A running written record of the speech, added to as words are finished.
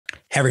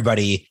Hey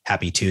everybody,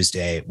 happy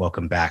Tuesday.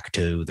 Welcome back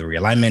to the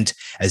Realignment.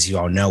 As you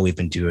all know, we've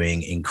been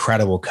doing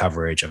incredible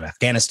coverage of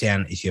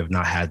Afghanistan. If you have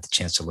not had the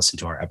chance to listen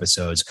to our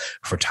episodes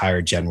for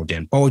retired General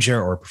Dan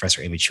Bolger or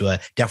Professor Amy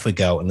Chua, definitely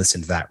go and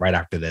listen to that right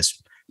after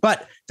this.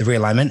 But the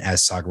Realignment,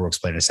 as Sagar will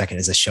explain in a second,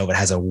 is a show that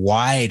has a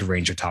wide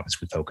range of topics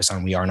we focus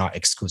on. We are not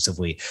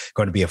exclusively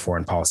going to be a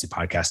foreign policy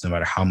podcast, no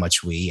matter how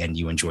much we and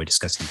you enjoy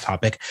discussing the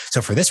topic. So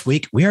for this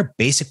week, we are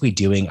basically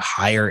doing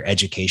Higher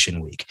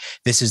Education Week.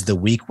 This is the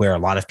week where a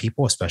lot of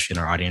people, especially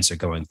in our audience, are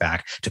going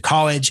back to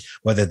college,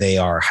 whether they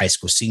are high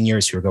school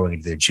seniors who are going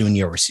into their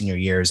junior or senior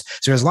years.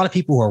 So there's a lot of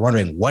people who are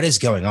wondering what is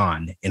going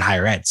on in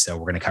higher ed. So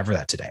we're going to cover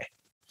that today.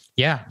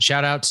 Yeah.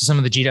 Shout out to some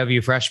of the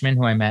GW freshmen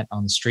who I met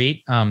on the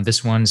street.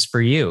 This one's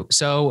for you.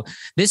 So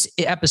this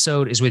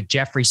episode is with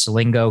Jeffrey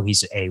Selingo.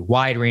 He's a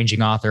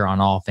wide-ranging author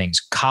on all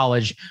things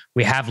college.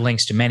 We have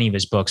links to many of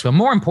his books, but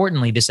more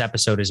importantly, this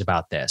episode is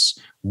about this.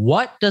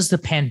 What does the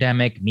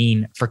pandemic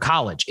mean for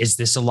college? Is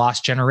this a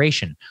lost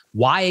generation?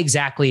 Why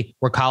exactly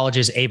were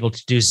colleges able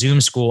to do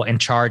Zoom school and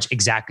charge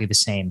exactly the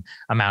same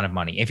amount of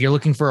money? If you're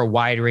looking for a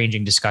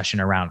wide-ranging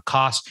discussion around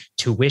cost,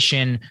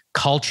 tuition,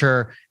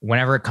 culture,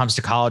 whenever it comes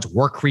to college,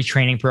 work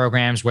retraining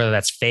programs, whether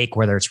that's fake,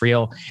 whether it's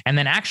real, and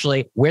then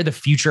actually where the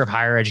future of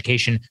higher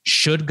education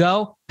should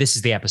go, this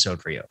is the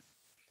episode for you.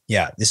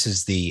 Yeah, this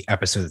is the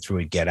episode that's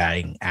really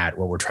getting at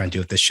what we're trying to do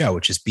with this show,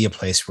 which is be a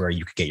place where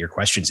you could get your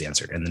questions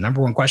answered. And the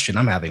number one question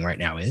I'm having right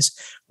now is,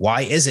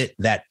 why is it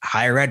that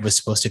higher ed was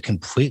supposed to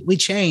completely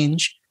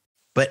change,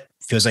 but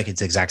feels like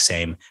it's the exact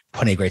same?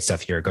 Plenty of great stuff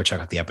here. Go check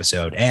out the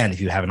episode. And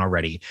if you haven't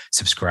already,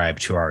 subscribe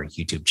to our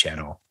YouTube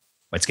channel.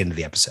 Let's get into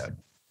the episode.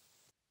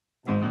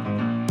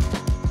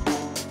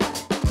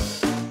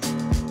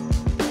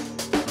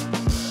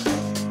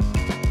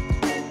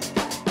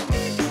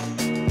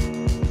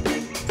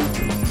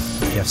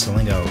 Jeff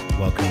Selingo,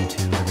 welcome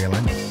to the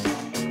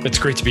Realignment. It's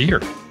great to be here.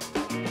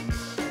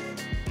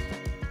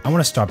 I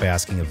want to start by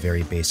asking a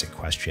very basic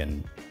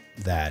question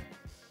that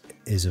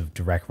is of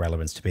direct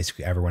relevance to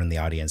basically everyone in the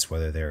audience,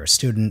 whether they're a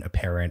student, a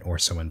parent, or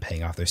someone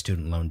paying off their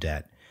student loan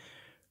debt.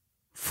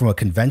 From a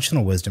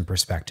conventional wisdom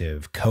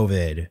perspective,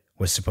 COVID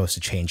was supposed to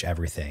change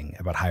everything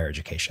about higher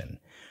education.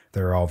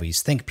 There are all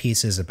these think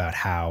pieces about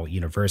how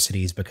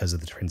universities, because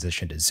of the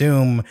transition to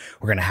Zoom,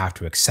 we're going to have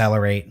to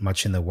accelerate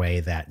much in the way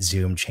that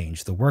Zoom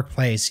changed the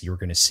workplace. You're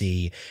going to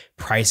see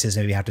prices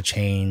maybe have to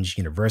change.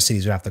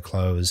 Universities would have to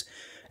close.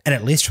 And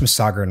at least from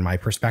Sagar and my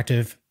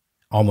perspective,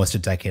 almost a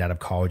decade out of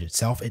college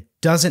itself, it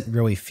doesn't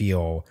really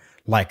feel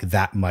like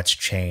that much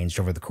changed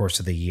over the course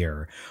of the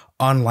year,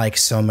 unlike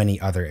so many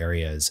other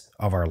areas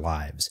of our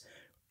lives.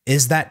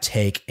 Is that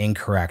take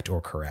incorrect or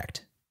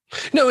correct?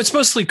 No, it's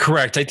mostly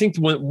correct. I think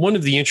one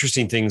of the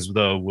interesting things,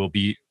 though, will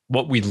be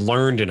what we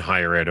learned in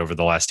higher ed over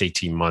the last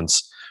 18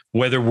 months,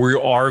 whether we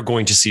are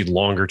going to see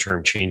longer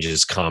term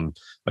changes come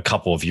a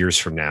couple of years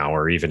from now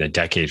or even a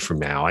decade from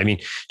now. I mean,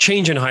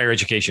 change in higher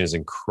education is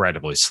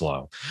incredibly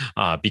slow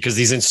because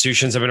these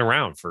institutions have been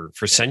around for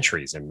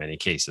centuries in many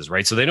cases,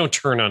 right? So they don't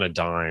turn on a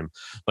dime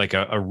like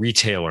a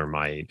retailer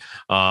might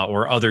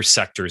or other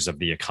sectors of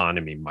the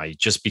economy might,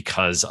 just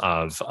because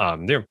of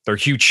they're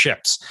huge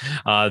ships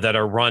that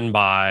are run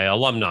by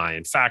alumni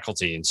and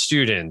faculty and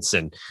students,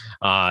 and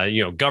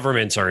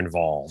governments are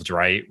involved,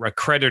 right?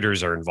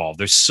 Accreditors are involved.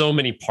 There's so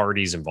many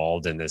parties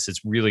involved in this.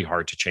 It's really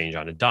hard to change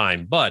on a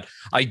dime, but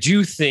I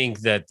do think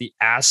that the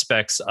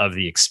aspects of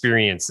the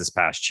experience this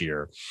past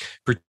year,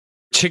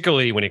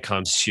 particularly when it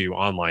comes to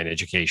online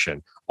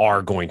education,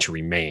 are going to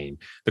remain.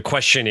 The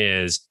question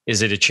is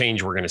it a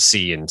change we're going to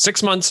see in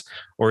 6 months,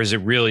 or is it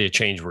really a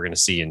change we're going to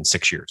see in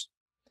 6 years?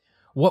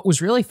 What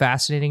was really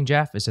fascinating,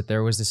 Jeff, is that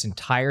there was this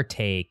entire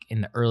take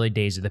in the early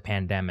days of the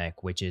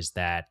pandemic, which is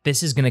that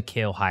this is going to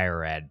kill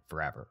higher ed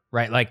forever,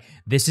 right? Like,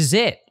 this is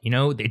it.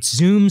 It's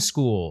Zoom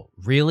school.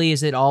 Really,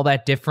 is it all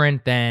that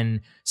different than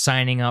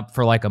signing up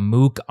for like a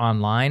MOOC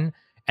online?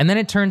 And then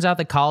it turns out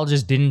that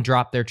colleges didn't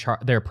drop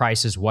their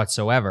prices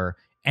whatsoever.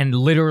 And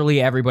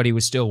literally everybody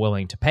was still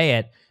willing to pay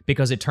it,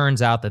 because it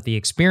turns out that the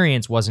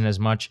experience wasn't as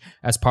much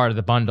as part of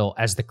the bundle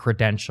as the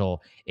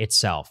credential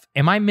itself.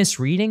 Am I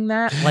misreading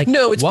that?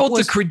 No, it's both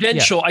the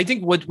credential. Yeah. I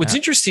think what's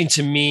interesting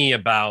to me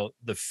about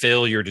the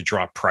failure to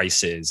drop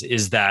prices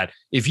is that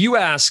if you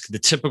ask the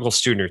typical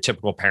student or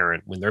typical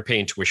parent when they're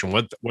paying tuition,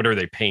 what are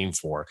they paying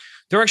for?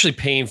 They're actually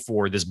paying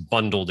for this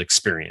bundled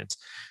experience.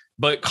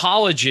 But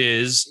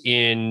colleges,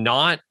 in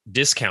not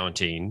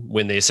discounting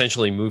when they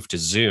essentially move to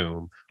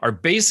Zoom, are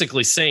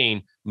basically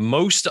saying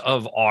most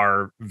of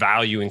our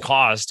value and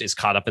cost is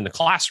caught up in the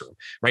classroom,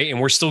 right? And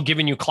we're still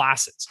giving you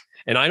classes.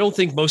 And I don't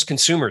think most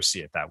consumers see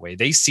it that way.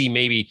 They see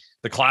maybe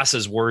the class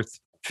is worth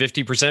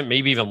 50%,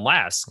 maybe even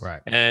less.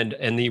 Right. And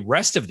the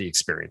rest of the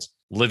experience,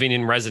 living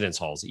in residence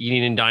halls,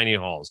 eating in dining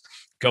halls,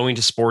 going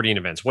to sporting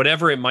events,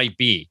 whatever it might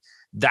be,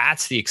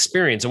 that's the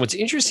experience. And what's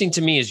interesting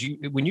to me is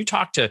when you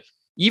talk to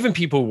even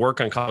people who work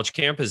on college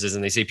campuses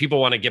and they say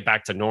people want to get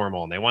back to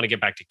normal and they want to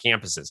get back to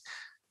campuses,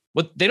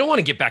 but they don't want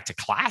to get back to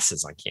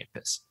classes on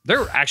campus.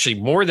 They're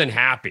actually more than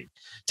happy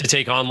to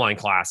take online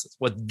classes.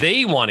 What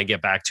they want to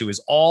get back to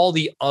is all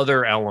the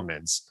other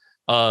elements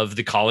of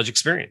the college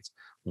experience,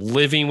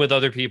 living with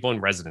other people in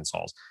residence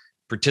halls,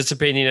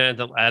 participating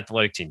in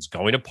athletic teams,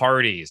 going to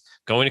parties,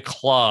 going to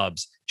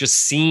clubs, just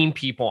seeing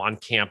people on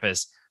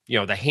campus,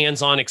 the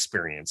hands-on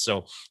experience.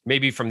 So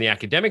maybe from the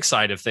academic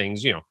side of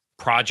things,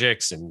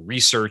 projects and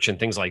research and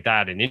things like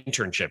that and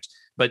internships,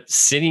 but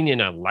sitting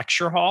in a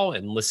lecture hall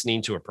and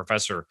listening to a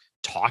professor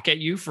talk at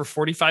you for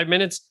 45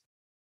 minutes,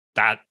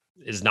 that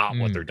is not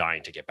what they're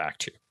dying to get back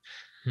to.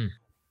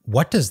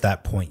 What does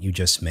that point you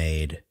just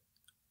made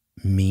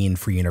mean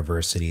for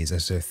universities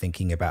as they're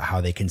thinking about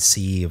how they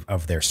conceive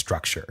of their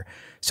structure?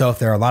 So if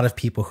there are a lot of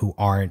people who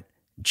aren't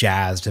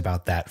jazzed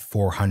about that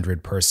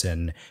 400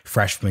 person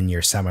freshman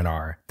year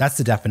seminar, that's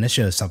the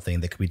definition of something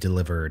that could be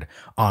delivered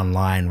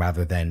online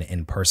rather than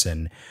in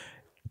person.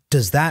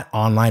 Does that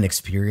online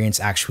experience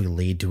actually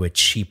lead to a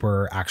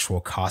cheaper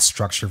actual cost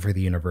structure for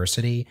the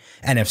university?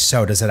 And if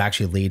so, does it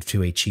actually lead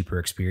to a cheaper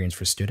experience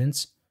for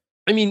students?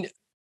 I mean,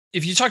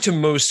 if you talk to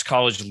most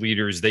college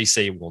leaders, they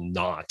say it will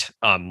not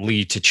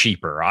lead to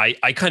cheaper. I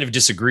kind of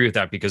disagree with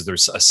that because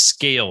there's a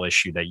scale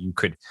issue that you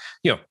could,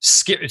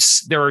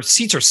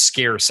 seats are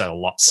scarce at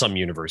some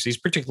universities,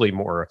 particularly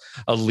more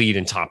elite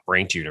and top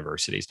ranked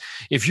universities.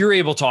 If you're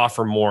able to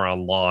offer more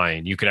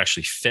online, you could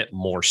actually fit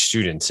more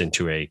students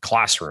into a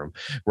classroom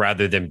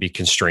rather than be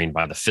constrained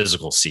by the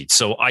physical seats.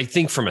 So I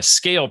think from a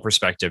scale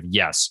perspective,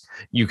 yes,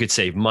 you could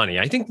save money.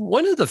 I think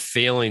one of the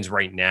failings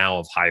right now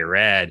of higher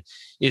ed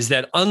is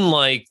that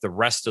unlike the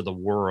rest of the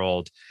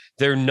world,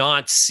 they're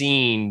not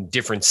seeing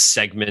different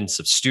segments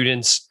of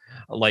students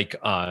like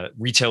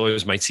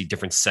retailers might see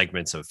different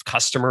segments of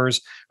customers,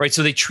 right?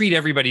 So they treat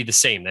everybody the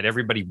same, that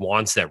everybody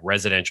wants that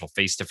residential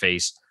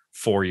face-to-face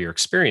 4-year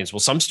experience. Well,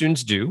 some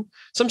students do.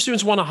 Some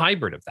students want a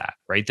hybrid of that,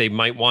 right? They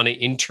might want to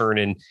intern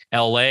in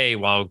LA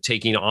while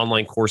taking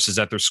online courses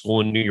at their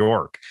school in New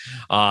York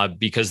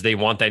because they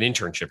want that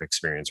internship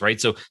experience, right?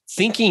 So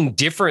thinking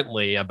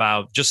differently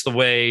about just the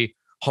way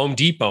Home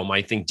Depot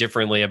might think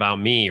differently about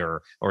me,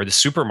 or the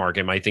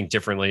supermarket might think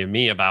differently of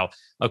me about,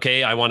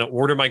 okay, I want to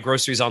order my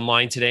groceries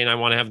online today and I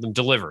want to have them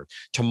delivered.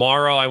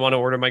 Tomorrow, I want to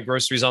order my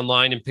groceries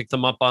online and pick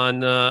them up on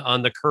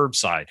the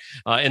curbside.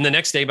 And the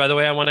next day, by the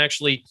way, I want to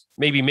actually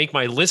maybe make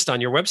my list on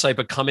your website,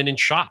 but come in and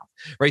shop,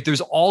 right?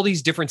 There's all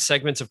these different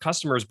segments of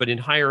customers, but in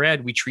higher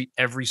ed, we treat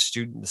every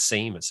student the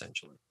same,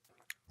 essentially.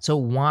 So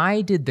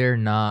why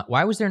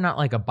was there not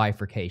like a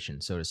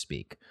bifurcation, so to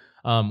speak?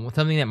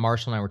 Something that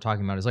Marshall and I were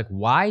talking about is like,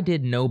 why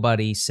did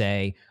nobody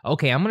say,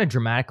 okay, I'm going to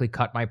dramatically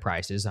cut my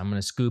prices. I'm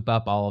going to scoop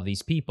up all of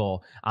these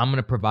people. I'm going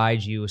to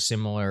provide you a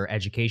similar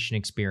education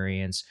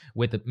experience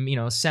with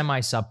a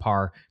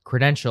semi-subpar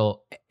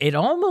credential. It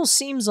almost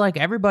seems like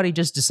everybody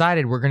just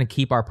decided we're going to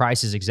keep our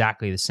prices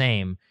exactly the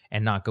same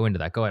and not go into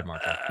that. Go ahead,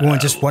 Mark. Well,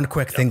 and just one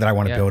quick thing that I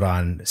want to build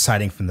on,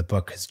 citing from the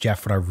book, because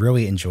Jeff, what I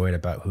really enjoyed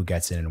about Who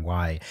Gets In and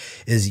Why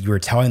is you were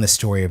telling the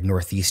story of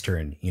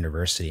Northeastern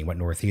University. And what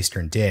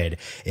Northeastern did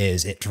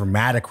is it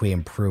dramatically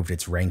improved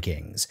its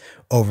rankings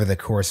over the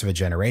course of a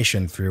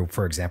generation through,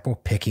 for example,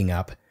 picking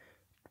up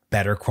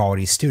better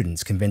quality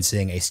students,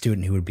 convincing a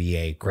student who would be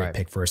a great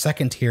pick for a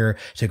second tier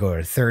to go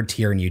to a third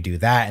tier, and you do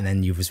that, and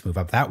then you just move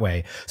up that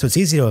way. So it's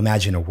easy to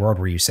imagine a world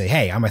where you say,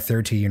 hey, I'm a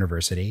third tier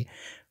university.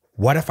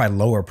 What if I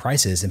lower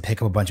prices and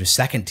pick up a bunch of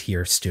second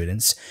tier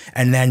students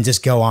and then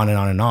just go on and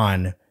on and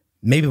on?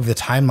 Maybe the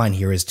timeline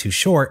here is too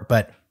short,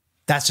 but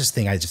that's just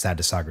the thing I just add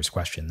to Sagar's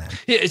question then.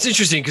 Yeah, it's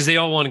interesting because they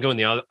all want to go in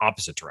the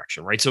opposite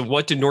direction, right? So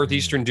what did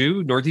Northeastern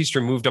do?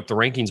 Northeastern moved up the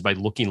rankings by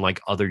looking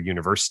like other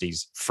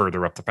universities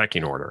further up the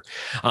pecking order.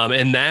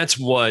 And that's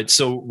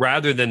so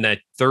rather than that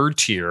third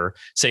tier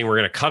saying we're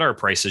going to cut our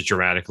prices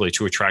dramatically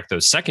to attract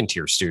those second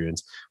tier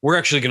students, we're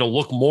actually going to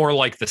look more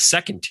like the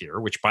second tier,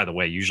 which, by the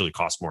way, usually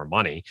costs more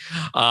money,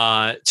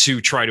 to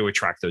try to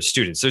attract those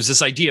students. There's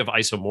this idea of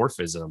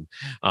isomorphism,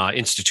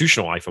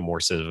 institutional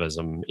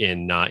isomorphism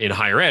in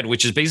higher ed,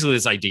 which is basically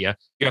this idea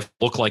you have to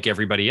look like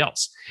everybody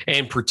else.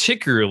 And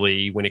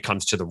particularly when it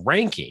comes to the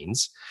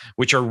rankings,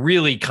 which are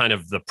really kind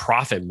of the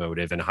profit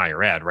motive in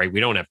higher ed, right? We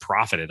don't have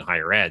profit in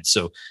higher ed.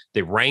 So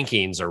the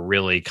rankings are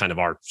really kind of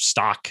our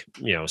stock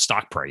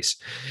price.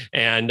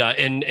 And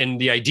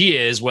the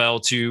idea is, well,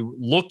 to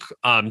look,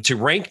 to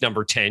rank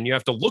number 10, you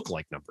have to look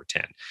like number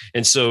 10.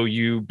 And so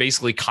you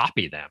basically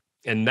copy them.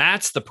 And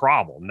that's the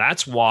problem.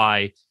 That's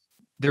why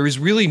there is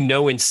really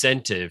no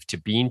incentive to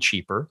being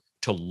cheaper,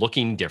 to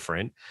looking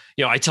different.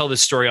 I tell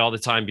this story all the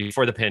time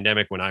before the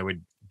pandemic when I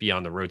would be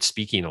on the road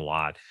speaking a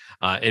lot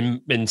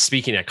and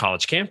speaking at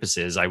college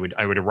campuses. I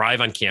would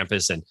arrive on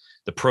campus and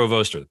the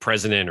provost or the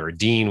president or a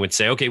dean would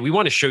say, okay, we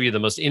want to show you the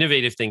most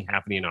innovative thing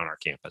happening on our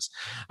campus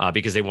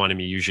because they wanted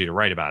me usually to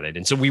write about it.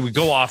 And so we would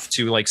go off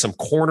to like some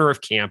corner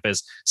of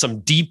campus, some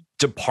deep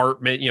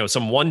department,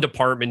 some one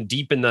department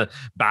deep in the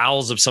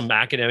bowels of some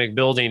academic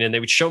building. And they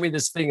would show me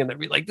this thing and they'd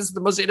be like, this is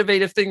the most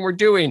innovative thing we're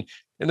doing.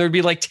 And there'd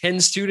be like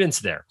 10 students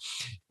there.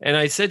 And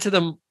I said to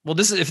them, well,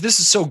 if this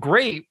is so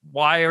great,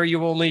 why are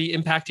you only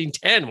impacting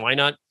 10? Why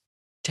not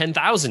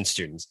 10,000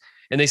 students?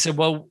 And they said,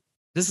 well,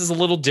 this is a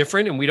little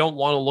different and we don't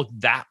want to look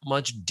that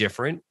much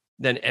different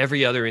than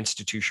every other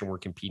institution we're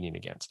competing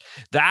against.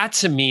 That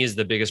to me is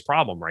the biggest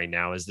problem right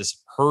now, is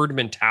this herd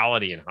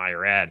mentality in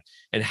higher ed.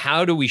 And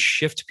how do we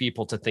shift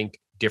people to think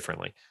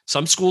differently?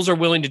 Some schools are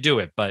willing to do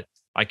it, but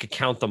I could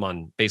count them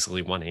on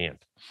basically one hand.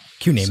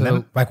 Can you name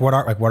them? What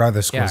are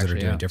the schools that are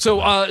doing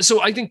differently?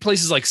 So I think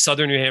places like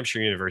Southern New Hampshire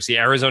University,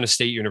 Arizona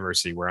State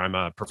University, where I'm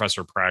a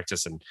professor of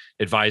practice and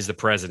advise the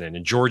president,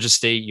 and Georgia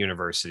State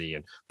University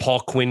and Paul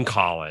Quinn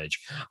College,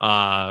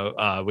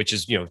 which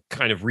is,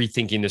 kind of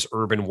rethinking this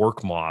urban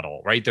work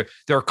model, right?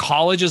 There are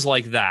colleges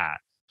like that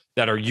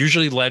are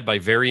usually led by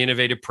very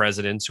innovative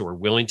presidents who are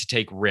willing to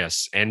take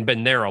risks and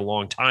been there a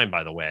long time,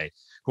 by the way,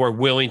 who are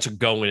willing to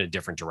go in a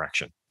different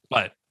direction,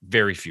 but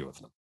very few of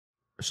them.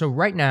 So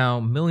right now,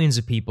 millions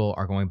of people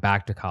are going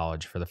back to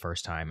college for the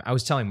first time. I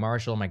was telling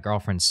Marshall, my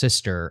girlfriend's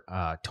sister,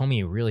 told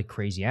me a really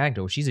crazy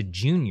anecdote. She's a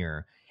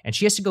junior, and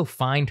she has to go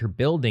find her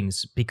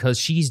buildings because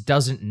she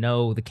doesn't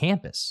know the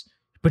campus.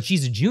 But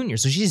she's a junior,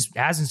 so she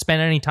hasn't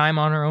spent any time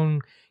on her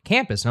own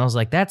campus. And I was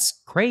like,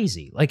 that's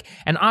crazy.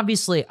 And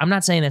obviously, I'm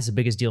not saying that's the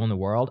biggest deal in the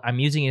world. I'm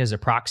using it as a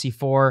proxy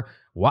for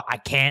what I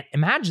can't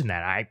imagine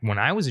that. When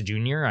I was a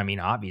junior,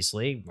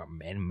 obviously,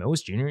 and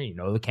most junior,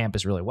 the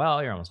campus really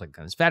well. You're almost like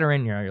this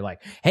veteran. You're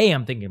like, hey,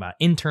 I'm thinking about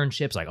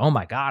internships. Like, oh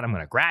my God, I'm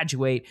going to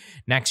graduate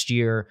next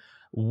year.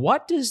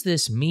 What does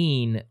this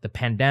mean, the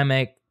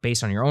pandemic,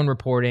 based on your own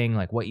reporting,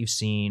 like what you've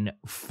seen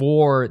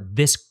for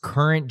this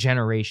current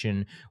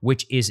generation,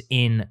 which is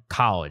in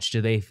college?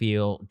 Do they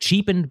feel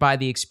cheapened by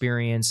the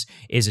experience?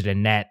 Is it a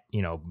net,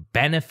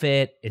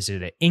 benefit? Is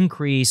it an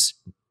increase?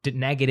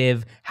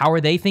 Negative? How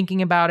are they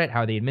thinking about it?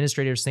 How are the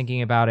administrators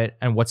thinking about it?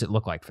 And what's it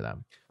look like for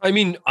them?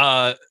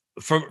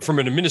 From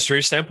an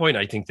administrative standpoint,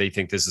 I think they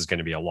think this is going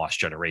to be a lost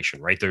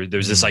generation, right?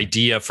 There's this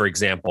idea, for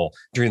example,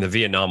 during the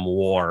Vietnam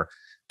War,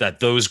 that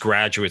those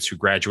graduates who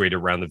graduated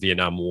around the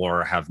Vietnam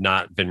War have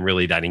not been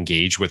really that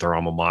engaged with their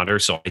alma mater.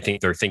 So I think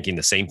they're thinking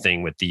the same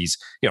thing with these,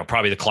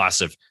 probably the class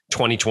of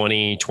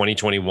 2020,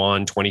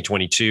 2021,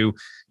 2022.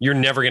 You're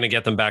never going to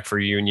get them back for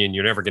a union.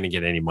 You're never going to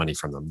get any money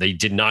from them. They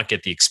did not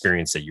get the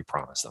experience that you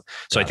promised them.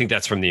 So I think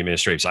that's from the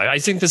administrative side. I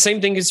think the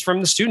same thing is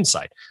from the student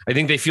side. I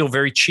think they feel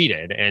very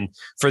cheated. And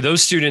for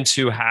those students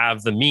who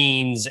have the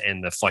means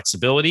and the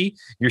flexibility,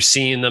 you're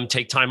seeing them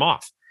take time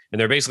off. And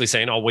they're basically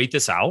saying, I'll wait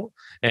this out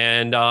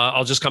and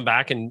I'll just come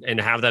back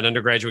and have that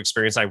undergraduate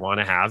experience I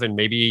want to have in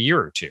maybe a year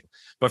or two.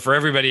 But for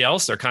everybody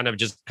else, they're kind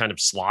of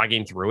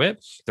slogging through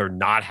it. They're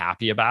not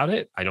happy about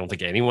it. I don't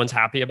think anyone's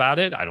happy about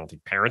it. I don't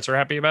think parents are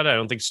happy about it. I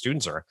don't think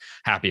students are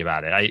happy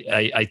about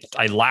it.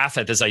 I laugh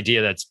at this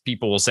idea that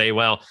people will say,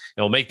 well,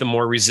 it'll make them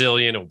more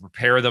resilient. It'll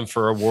prepare them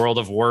for a world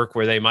of work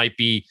where they might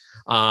be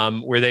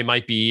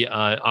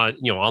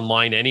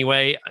online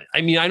anyway.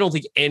 I don't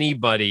think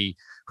anybody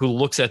who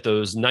looks at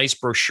those nice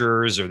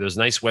brochures or those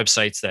nice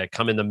websites that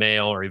come in the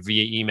mail or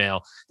via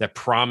email that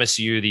promise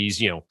you these,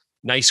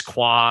 nice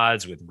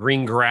quads with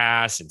green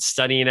grass and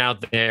studying out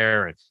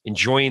there and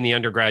enjoying the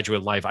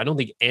undergraduate life. I don't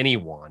think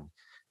anyone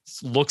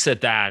looks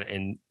at that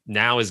and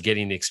now is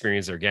getting the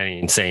experience they're getting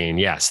and saying,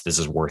 yes, this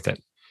is worth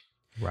it.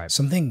 Right.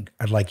 Something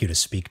I'd like you to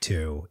speak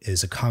to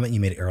is a comment you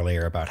made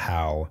earlier about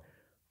how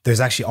there's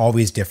actually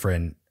always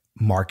different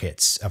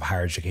markets of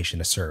higher education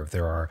to serve.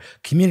 There are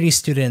community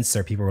students,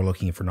 there are people who are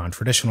looking for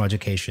non-traditional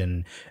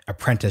education,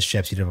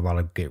 apprenticeships. You did a lot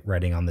of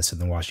writing on this in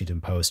the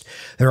Washington Post.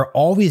 There are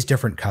always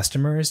different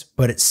customers,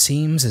 but it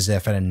seems as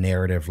if at a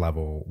narrative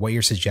level, what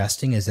you're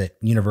suggesting is that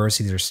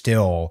universities are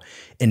still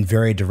in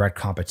very direct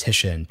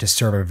competition to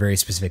serve a very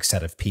specific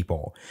set of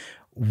people.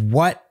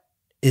 What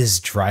is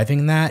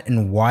driving that,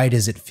 and why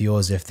does it feel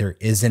as if there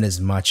isn't as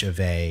much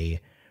of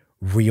a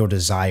real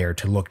desire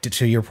to look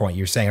to your point?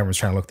 You're saying everyone's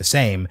trying to look the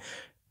same.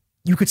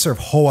 You could serve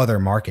whole other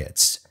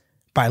markets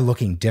by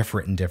looking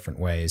different in different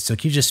ways. So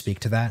can you just speak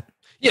to that?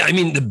 Yeah,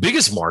 the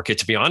biggest market,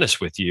 to be honest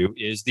with you,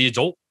 is the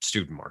adult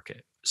student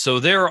market.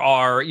 So there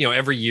are,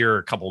 every year,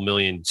 a couple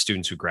million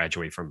students who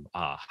graduate from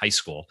high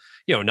school.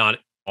 Not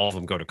all of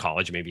them go to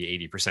college, maybe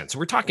 80%. So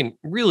we're talking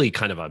really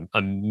kind of a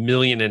 1.5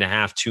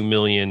 million, 2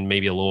 million,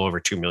 maybe a little over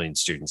 2 million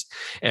students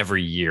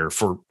every year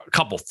for a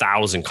couple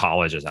thousand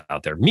colleges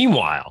out there.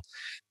 Meanwhile,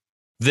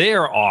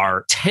 there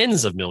are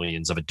tens of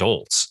millions of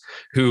adults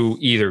who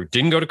either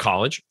didn't go to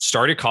college,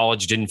 started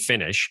college, didn't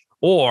finish,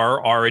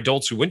 or are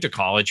adults who went to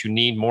college who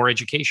need more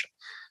education.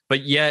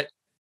 But yet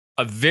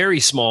a very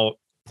small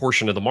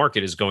portion of the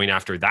market is going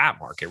after that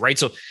market, right?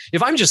 So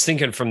if I'm just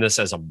thinking from this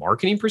as a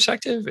marketing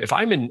perspective, if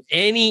I'm in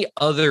any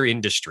other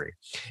industry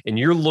and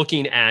you're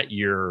looking at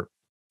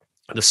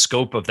the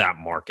scope of that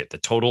market, the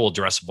total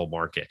addressable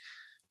market,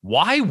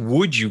 why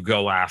would you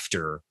go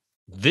after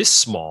this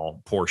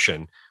small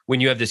portion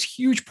when you have this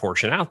huge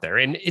portion out there?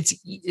 And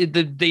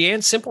the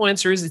simple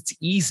answer is it's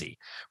easy,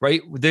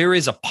 right? There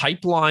is a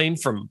pipeline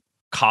from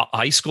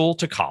high school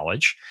to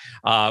college.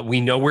 We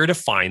know where to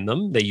find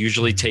them. They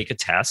usually take a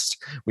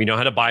test. We know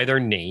how to buy their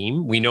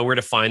name. We know where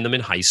to find them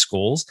in high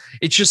schools.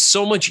 It's just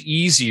so much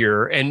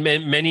easier. And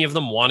many of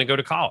them want to go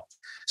to college.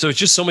 So it's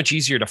just so much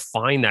easier to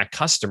find that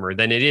customer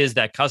than it is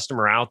that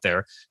customer out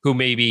there who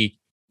maybe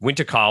went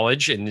to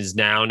college and is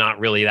now not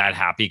really that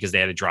happy because they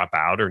had to drop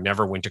out or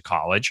never went to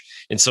college.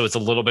 And so it's a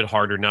little bit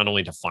harder not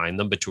only to find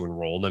them, but to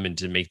enroll them and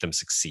to make them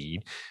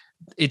succeed.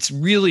 It's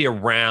really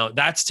around,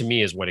 that's to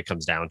me is what it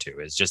comes down to,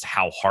 is just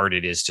how hard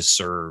it is to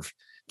serve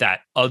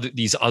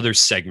these other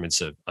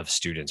segments of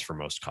students for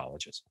most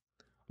colleges.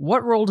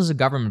 What role does the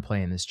government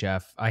play in this,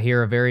 Jeff? I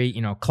hear a very,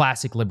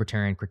 classic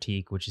libertarian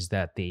critique, which is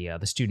that the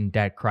student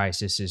debt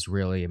crisis is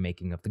really a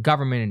making of the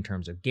government in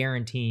terms of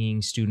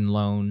guaranteeing student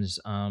loans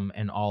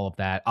and all of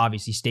that.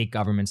 Obviously, state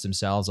governments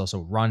themselves also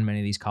run many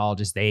of these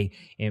colleges. They,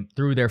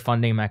 through their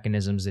funding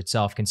mechanisms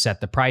itself, can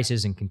set the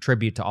prices and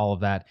contribute to all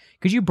of that.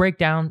 Could you break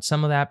down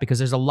some of that? Because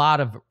there's a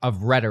lot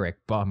of rhetoric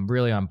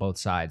really on both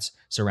sides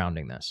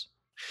surrounding this.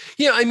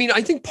 Yeah, I mean,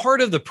 I think part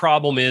of the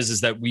problem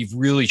is that we've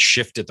really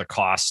shifted the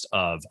cost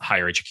of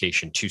higher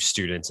education to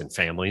students and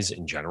families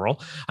in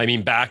general. I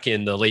mean, back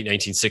in the late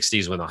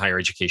 1960s, when the Higher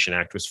Education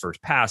Act was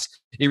first passed,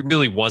 it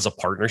really was a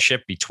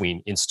partnership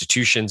between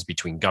institutions,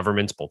 between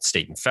governments, both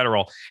state and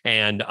federal,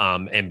 and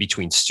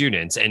between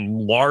students. And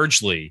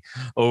largely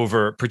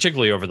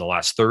particularly over the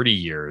last 30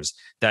 years,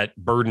 that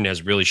burden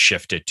has really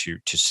shifted to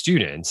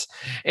students.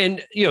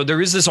 And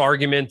there is this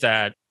argument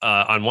that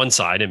on one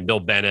side, and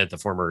Bill Bennett, the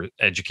former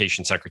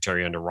education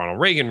secretary under Ronald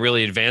Reagan,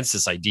 really advanced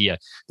this idea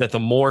that the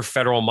more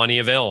federal money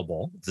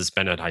available, this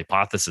Bennett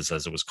hypothesis,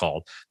 as it was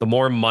called, the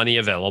more money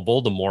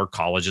available, the more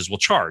colleges will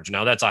charge.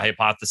 Now, that's a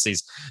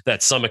hypothesis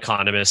that some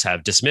economists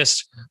have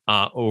dismissed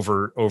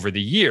over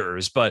the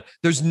years, but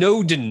there's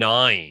no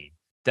denying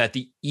that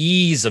the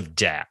ease of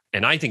debt,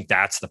 and I think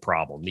that's the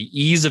problem, the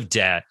ease of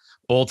debt,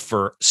 both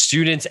for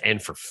students and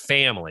for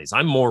families.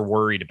 I'm more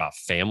worried about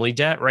family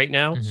debt right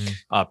now.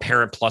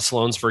 Parent plus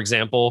loans, for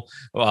example,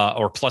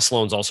 or plus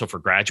loans also for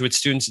graduate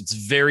students. It's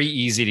very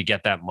easy to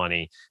get that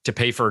money to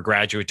pay for a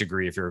graduate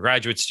degree if you're a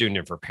graduate student,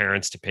 and for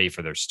parents to pay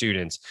for their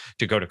students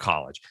to go to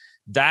college.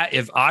 That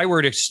if I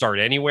were to start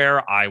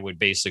anywhere, I would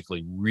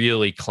basically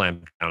really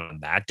clamp down on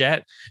that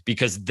debt,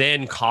 because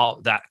then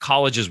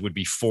colleges would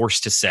be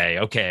forced to say,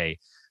 okay,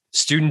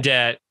 student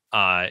debt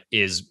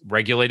is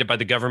regulated by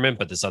the government,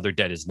 but this other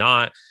debt is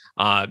not.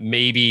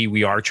 Maybe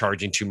we are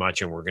charging too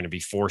much and we're going to be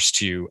forced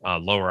to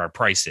lower our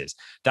prices.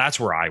 That's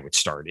where I would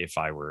start if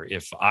I were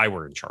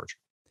in charge.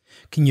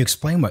 Can you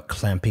explain what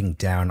clamping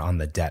down on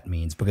the debt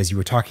means? Because you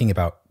were talking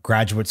about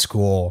graduate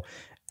school,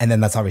 and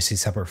then that's obviously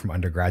separate from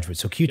undergraduate.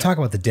 So can you talk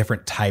about the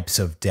different types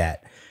of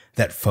debt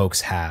that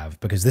folks have?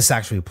 Because this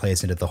actually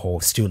plays into the whole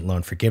student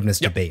loan forgiveness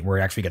debate, where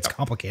it actually gets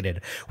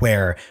complicated,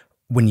 where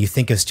when you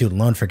think of student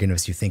loan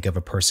forgiveness, you think of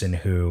a person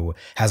who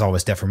has all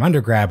this debt from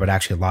undergrad, but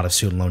actually a lot of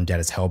student loan debt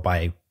is held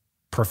by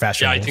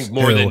professionals. Yeah, I think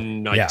more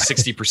than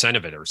 60%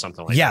 of it or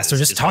something like that. Yeah, so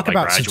just talk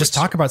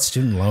about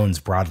student loans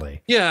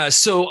broadly. Yeah,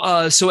 so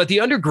at the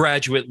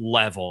undergraduate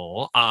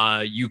level,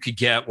 you could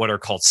get what are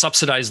called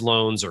subsidized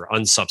loans or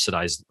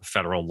unsubsidized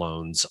federal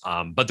loans,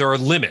 but there are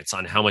limits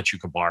on how much you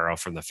could borrow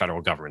from the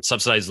federal government.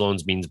 Subsidized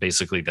loans means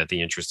basically that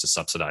the interest is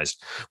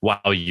subsidized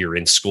while you're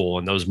in school,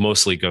 and those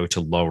mostly go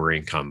to lower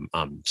income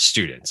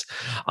students.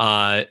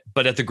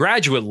 But at the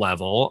graduate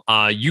level,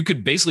 you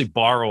could basically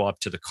borrow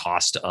up to the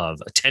cost of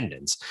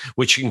attendance,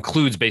 which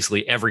includes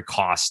basically every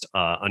cost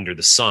under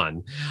the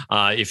sun,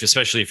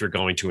 especially if you're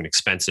going to an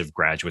expensive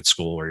graduate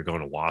school, or you're going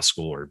to law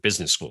school or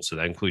business school. So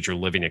that includes your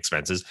living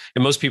expenses.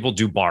 And most people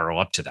do borrow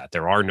up to that.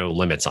 There are no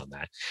limits on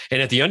that.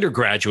 And at the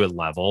undergraduate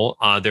level,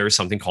 there is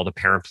something called a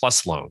Parent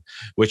Plus loan,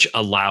 which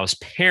allows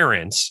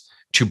parents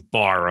to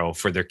borrow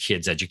for their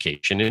kids'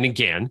 education. And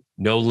again,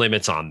 no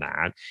limits on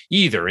that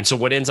either. And so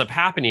what ends up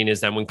happening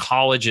is that when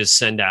colleges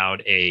send out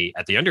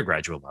at the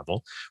undergraduate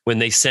level, when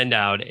they send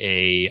out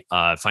a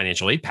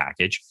financial aid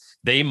package,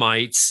 they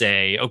might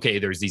say, okay,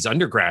 there's these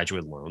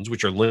undergraduate loans,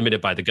 which are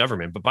limited by the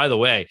government. But by the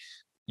way,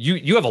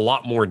 you have a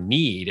lot more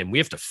need, and we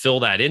have to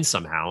fill that in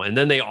somehow. And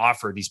then they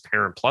offer these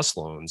Parent Plus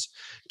loans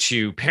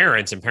to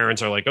parents, and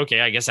parents are like,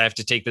 okay, I guess I have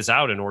to take this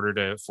out in order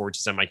to afford to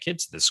send my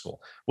kids to this school.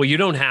 Well, you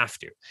don't have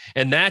to.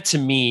 And that to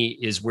me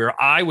is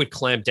where I would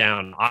clamp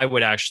down. I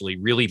would actually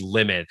really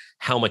limit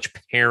how much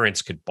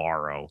parents could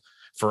borrow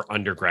for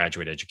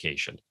undergraduate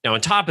education. Now,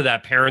 on top of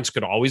that, parents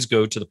could always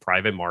go to the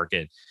private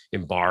market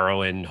and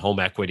borrow in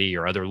home equity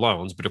or other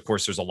loans. But of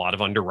course, there's a lot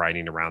of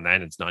underwriting around that,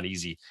 and it's not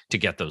easy to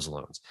get those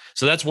loans.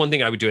 So that's one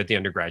thing I would do at the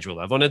undergraduate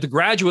level. And at the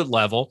graduate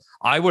level,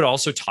 I would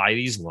also tie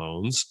these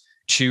loans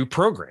to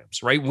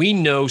programs, right? We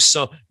know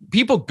some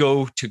people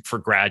go for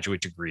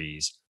graduate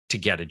degrees to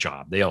get a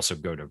job. They also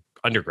go to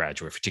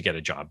undergraduate to get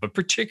a job, but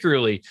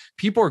particularly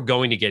people are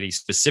going to get a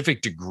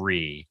specific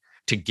degree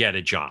to get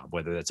a job,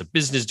 whether that's a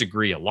business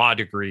degree, a law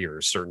degree, or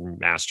a certain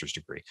master's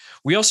degree.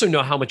 We also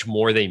know how much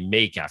more they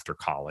make after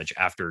college,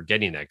 after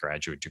getting that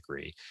graduate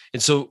degree.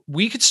 And so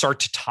we could start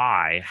to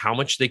tie how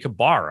much they could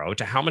borrow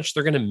to how much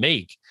they're going to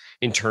make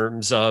in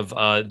terms of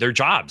their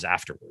jobs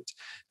afterwards.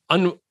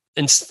 And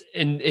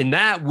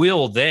that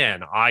will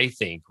then, I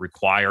think,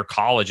 require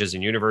colleges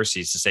and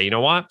universities to say, you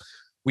know what?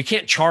 we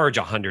can't charge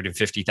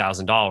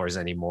 $150,000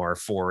 anymore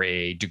for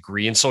a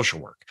degree in social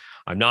work.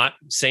 I'm not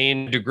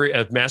saying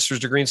a master's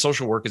degree in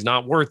social work is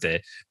not worth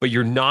it, but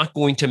you're not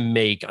going to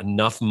make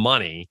enough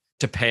money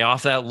to pay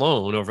off that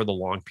loan over the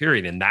long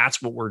period. And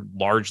that's what we're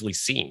largely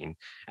seeing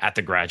at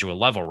the graduate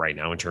level right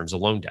now in terms of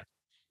loan debt.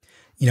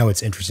 You know,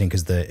 it's interesting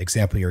because the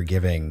example you're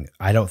giving,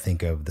 I don't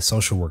think of the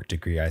social work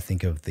degree. I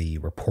think of the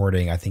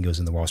reporting. I think it was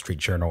in the Wall Street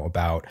Journal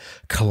about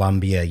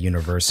Columbia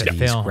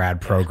University's grad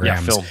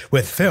programs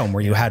with film,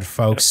 where you had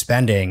folks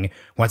spending,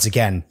 once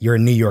again, you're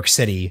in New York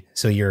City,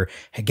 so you're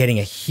getting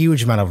a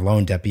huge amount of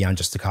loan debt beyond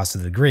just the cost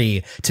of the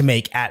degree to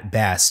make, at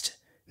best,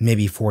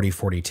 maybe 40,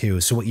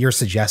 42. So what you're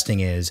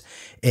suggesting is,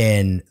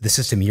 in the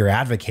system you're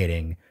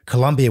advocating,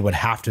 Columbia would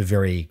have to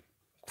very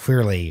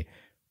clearly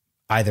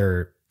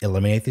either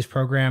eliminate these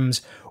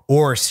programs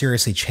or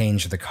seriously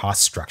change the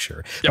cost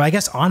structure. Yep. But I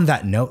guess on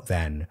that note,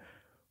 then,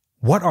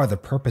 what are the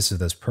purposes of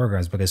those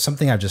programs? Because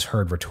something I've just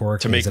heard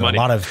rhetorically to make is that money.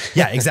 A lot of,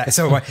 yeah, exactly.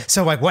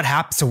 So like what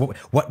happens? So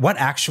what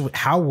actually,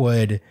 how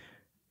would,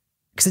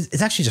 because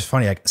it's actually just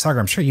funny. Like, Sagar,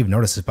 I'm sure you've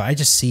noticed this, but I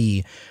just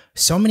see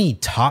so many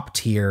top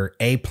tier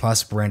A+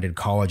 branded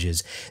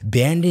colleges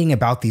banding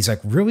about these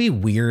like really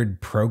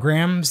weird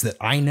programs that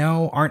I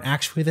know aren't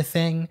actually the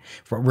thing.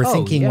 We're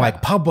thinking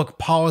like public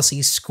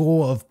policy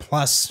school of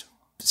plus.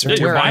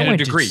 You're buying a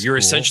degree. You're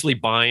essentially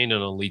buying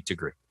an elite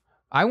degree.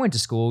 I went to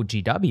school,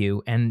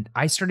 GW, and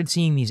I started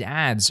seeing these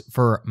ads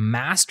for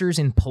masters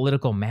in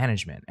political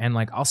management. And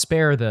like, I'll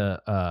spare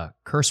the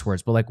curse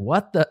words, but like,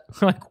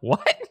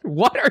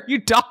 what are you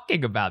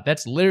talking about?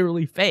 That's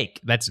literally fake.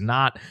 That's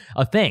not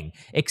a thing.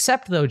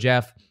 Except though,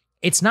 Jeff,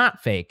 it's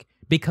not fake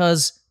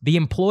because the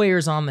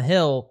employers on the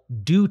Hill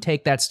do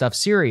take that stuff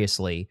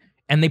seriously,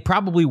 and they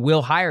probably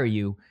will hire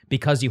you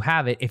because you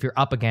have it if you're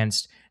up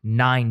against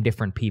 9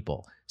 different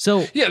people.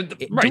 So yeah,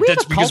 right.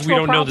 That's because we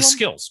don't know the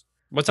skills.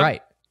 What's up?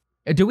 Right.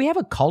 Do we have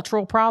a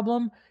cultural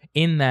problem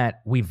in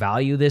that we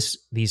value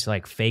these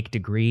like fake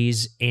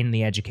degrees in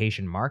the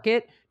education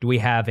market? Do we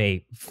have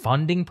a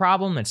funding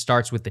problem that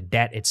starts with the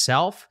debt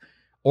itself?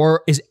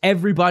 Or is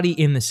everybody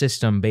in the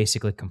system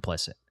basically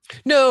complicit?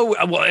 No,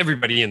 well,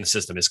 everybody in the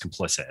system is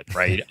complicit,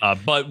 right?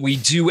 But we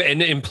do,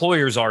 and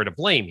employers are to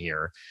blame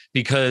here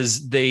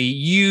because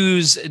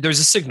there's a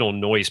signal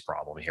noise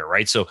problem here,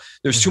 right? So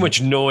there's too much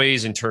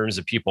noise in terms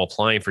of people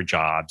applying for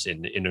jobs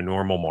in a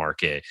normal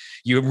market.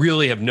 You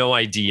really have no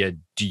idea,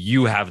 do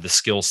you have the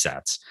skill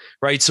sets,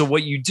 right? So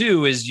what you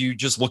do is you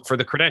just look for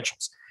the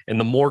credentials.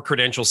 And the more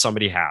credentials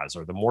somebody has,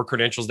 or the more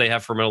credentials they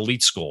have from an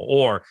elite school,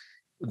 or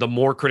the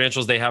more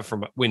credentials they have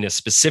from in a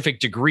specific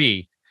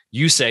degree,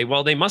 you say,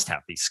 well, they must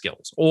have these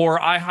skills.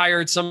 Or I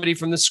hired somebody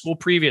from this school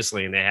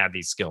previously and they had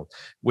these skills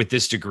with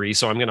this degree,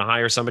 so I'm going to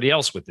hire somebody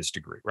else with this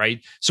degree,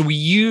 right? So we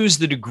use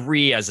the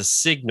degree as a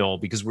signal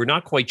because we're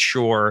not quite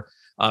sure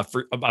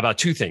about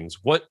 2 things.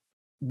 What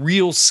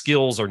real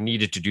skills are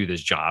needed to do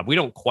this job? We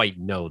don't quite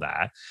know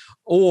that.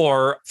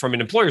 Or from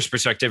an employer's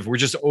perspective, we're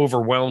just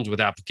overwhelmed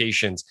with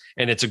applications,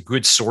 and it's a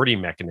good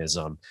sorting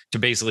mechanism to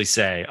basically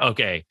say,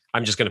 okay,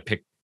 I'm just going to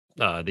pick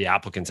the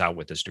applicants out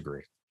with this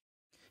degree.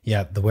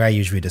 Yeah, the way I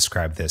usually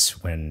describe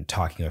this when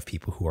talking with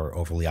people who are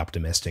overly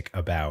optimistic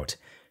about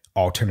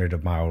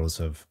alternative models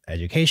of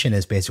education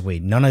is basically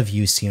none of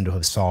you seem to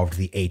have solved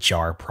the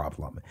HR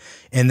problem,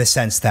 in the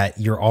sense that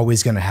you're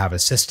always going to have a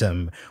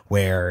system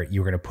where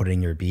you're going to put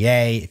in your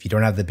BA. If you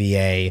don't have the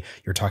BA,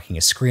 you're talking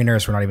to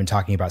screeners. We're not even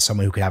talking about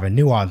someone who could have a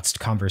nuanced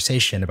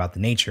conversation about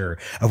the nature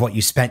of what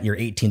you spent your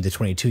 18 to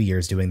 22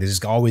 years doing.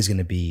 There's always going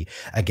to be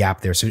a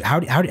gap there. So how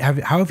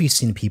have you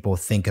seen people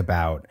think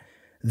about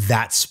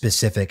that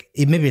specific,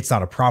 maybe it's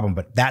not a problem,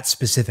 but that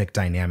specific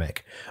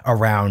dynamic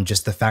around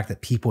just the fact that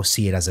people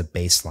see it as a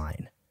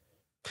baseline?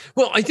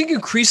 Well, I think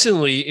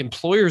increasingly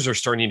employers are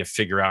starting to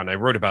figure out, and I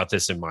wrote about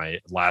this in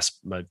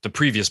the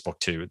previous book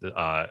too,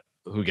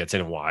 Who Gets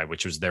In and Why,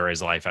 which was There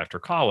Is Life After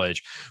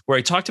College, where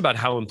I talked about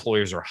how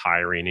employers are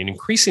hiring, and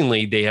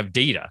increasingly they have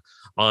data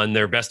on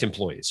their best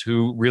employees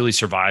who really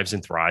survives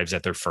and thrives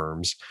at their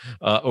firms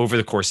over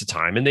the course of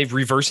time. And they've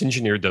reverse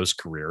engineered those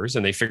careers,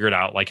 and they figured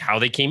out like how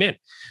they came in.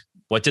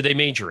 What did they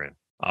major in?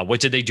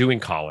 What did they do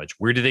in college?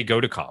 Where did they go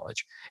to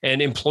college?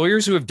 And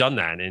employers who have done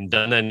that and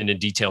done that in a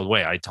detailed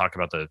way, I talk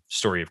about the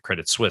story of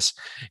Credit Suisse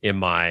in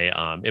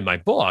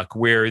my book,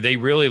 where they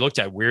really looked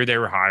at where they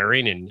were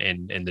hiring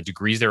and the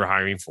degrees they were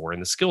hiring for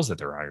and the skills that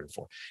they're hiring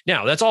for.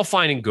 Now, that's all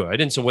fine and good.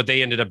 And so what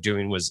they ended up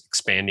doing was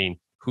expanding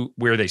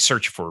where they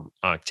search for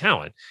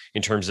talent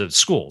in terms of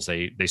schools.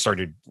 They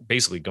started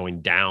basically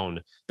going down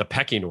the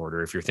pecking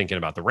order if you're thinking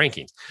about the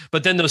rankings.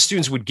 But then those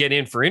students would get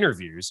in for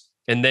interviews,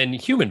 and then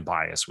human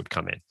bias would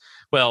come in.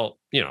 Well,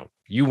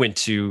 you went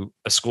to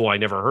a school I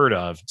never heard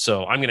of,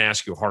 so I'm going to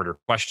ask you harder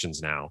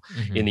questions now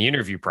in the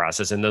interview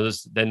process. And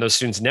those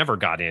students never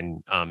got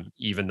in,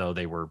 even though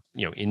they were,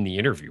 in the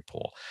interview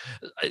pool.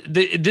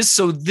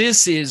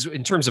 This is,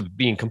 in terms of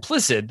being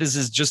complicit, this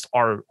is just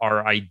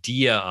our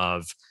idea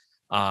of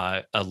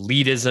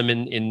elitism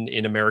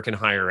in American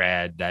higher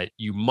ed, that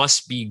you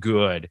must be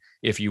good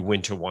if you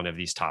went to one of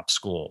these top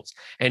schools.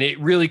 And it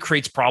really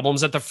creates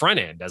problems at the front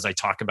end, as I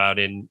talk about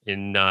in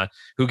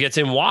Who Gets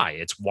In Why.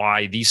 It's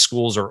why these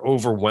schools are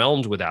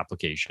overwhelmed with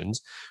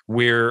applications,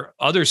 where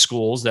other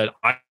schools that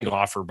I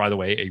offer, by the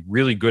way, a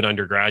really good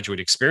undergraduate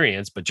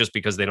experience, but just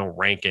because they don't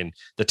rank in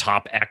the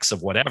top X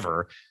of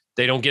whatever,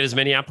 they don't get as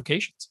many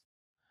applications.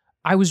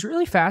 I was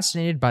really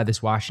fascinated by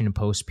this Washington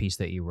Post piece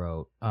that you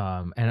wrote,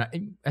 and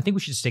I think we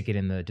should stick it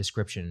in the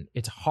description.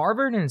 It's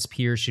Harvard and its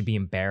peers should be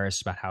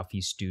embarrassed about how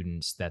few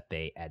students that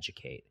they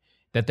educate,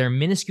 that their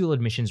minuscule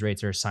admissions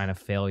rates are a sign of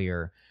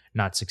failure,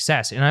 not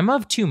success. And I'm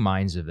of two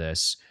minds of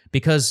this,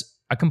 because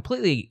I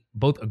completely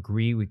both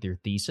agree with your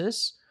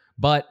thesis,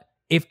 but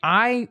if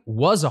I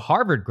was a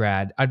Harvard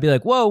grad, I'd be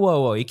like,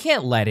 whoa, you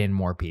can't let in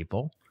more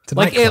people.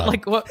 What?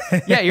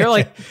 Yeah, you're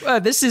like,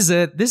 this is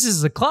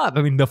a club.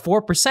 I mean, the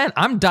 4%,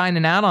 I'm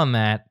dining out on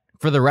that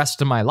for the rest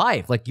of my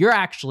life. Like, you're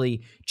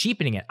actually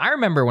cheapening it. I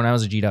remember when I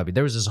was at GW,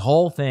 there was this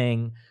whole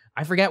thing.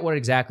 I forget what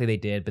exactly they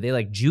did, but they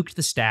like juked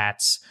the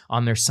stats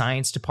on their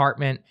science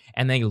department,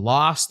 and they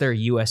lost their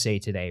USA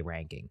Today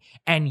ranking.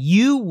 And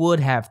you would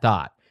have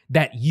thought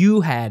that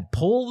you had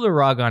pulled the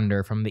rug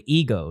under from the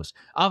egos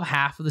of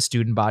half of the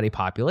student body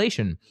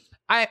population.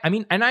 I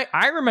mean, and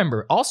I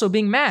remember also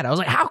being mad. I was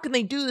like, how can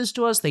they do this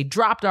to us? They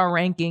dropped our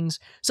rankings.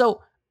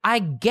 So I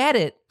get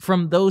it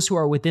from those who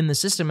are within the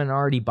system and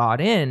already bought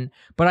in.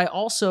 But I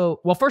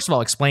also, well, first of all,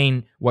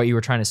 explain what you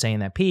were trying to say in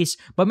that piece,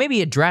 but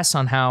maybe address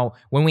on how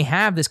when we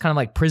have this kind of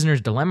like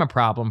prisoner's dilemma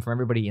problem for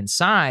everybody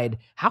inside,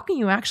 how can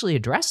you actually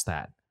address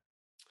that?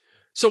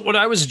 So what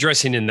I was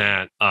addressing in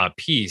that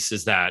piece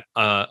is that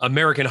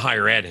American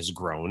higher ed has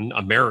grown.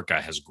 America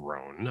has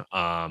grown.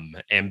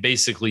 And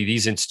basically,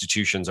 these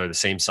institutions are the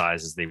same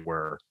size as they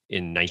were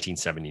in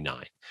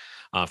 1979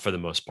 for the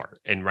most part.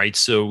 And right,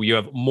 so you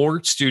have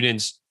more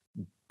students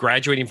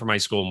graduating from high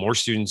school, more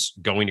students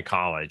going to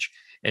college,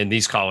 and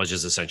these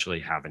colleges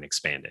essentially haven't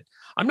expanded.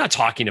 I'm not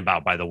talking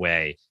about, by the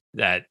way,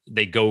 that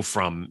they go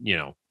from,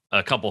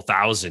 a couple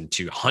thousand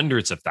to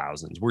hundreds of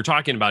thousands. We're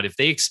talking about if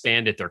they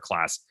expanded their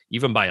class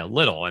even by a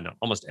little, and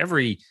almost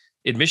every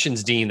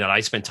admissions dean that I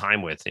spent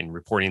time with in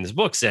reporting this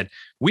book said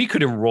we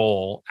could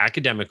enroll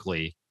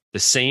academically the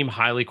same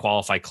highly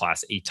qualified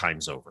class 8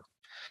 times over.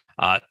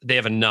 They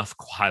have enough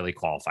highly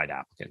qualified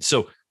applicants.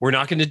 So we're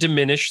not going to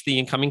diminish the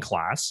incoming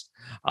class.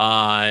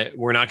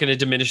 We're not going to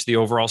diminish the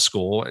overall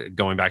school.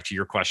 Going back to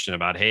your question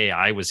about, hey,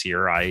 I was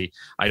here. I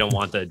don't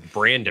want the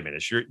brand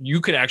diminished. You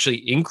could actually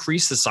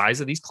increase the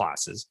size of these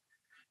classes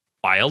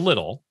by a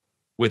little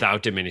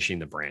without diminishing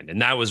the brand.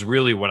 And that was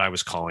really what I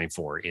was calling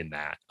for in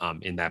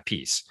that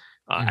piece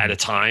at a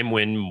time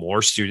when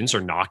more students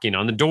are knocking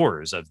on the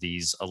doors of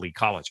these elite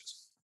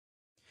colleges.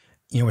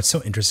 What's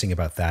so interesting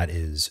about that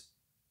is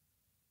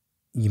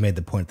you made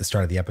the point at the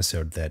start of the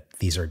episode that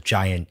these are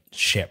giant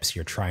ships.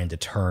 You're trying to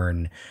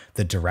turn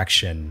the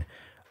direction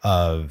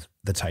of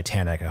the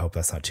Titanic. I hope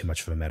that's not too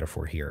much of a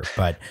metaphor here,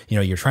 but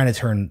you're trying to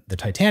turn the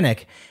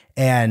Titanic,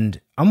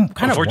 and I'm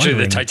kind of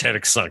unfortunately the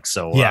Titanic sucks.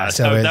 So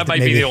so that might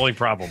be the only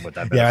problem with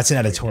that. Yeah, that's an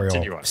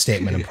editorial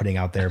statement I'm putting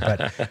out there.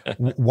 But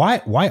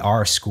why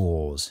are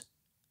schools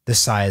the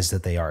size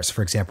that they are? So,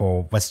 for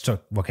example, let's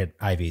look at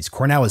Ivies.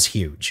 Cornell is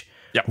huge.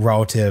 Yep.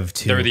 Relative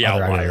to they're the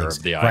other outlier Ivies,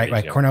 of the right? Ivies,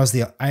 Right. Yep. Cornell's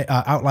the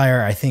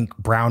outlier. I think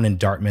Brown and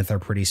Dartmouth are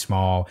pretty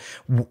small.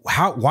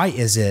 Why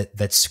is it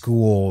that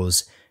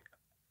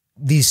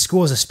these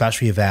schools,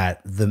 especially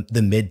that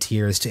the mid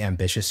tiers to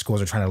ambitious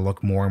schools, are trying to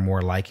look more and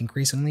more like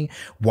increasingly?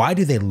 Why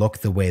do they look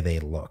the way they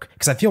look?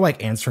 Because I feel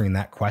like answering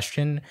that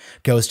question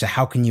goes to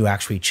how can you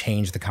actually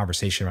change the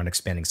conversation around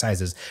expanding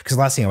sizes? Because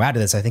the last thing I'll add to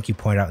this, I think you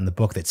pointed out in the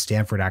book that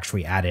Stanford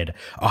actually added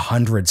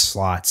 100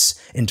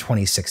 slots in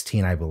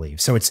 2016, I believe.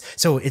 So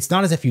it's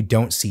not as if you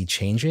don't see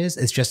changes.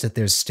 It's just that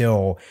there's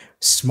still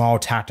small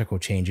tactical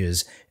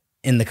changes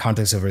in the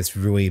context of this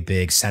really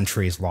big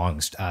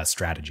centuries-long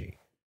strategy.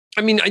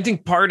 I mean, I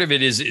think part of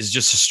it is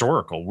just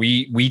historical.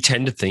 We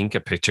tend to think,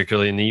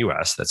 particularly in the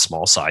U.S., that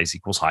small size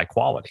equals high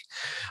quality,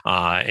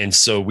 and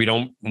so we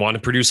don't want to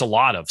produce a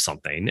lot of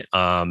something.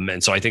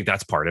 And so I think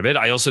that's part of it.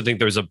 I also think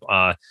there's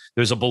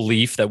a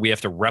belief that we have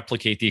to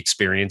replicate the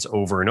experience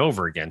over and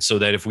over again, so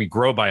that if we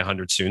grow by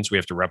 100 students, we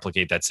have to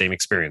replicate that same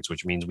experience,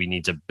 which means we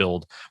need to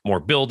build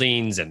more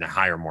buildings and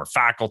hire more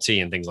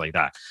faculty and things like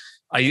that.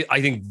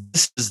 I think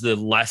this is the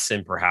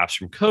lesson, perhaps,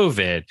 from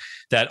COVID,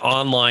 that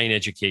online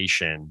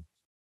education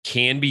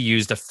can be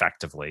used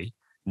effectively,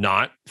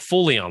 not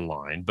fully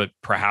online, but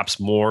perhaps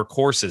more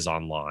courses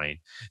online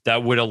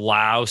that would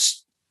allow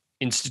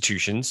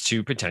institutions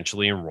to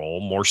potentially enroll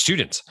more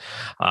students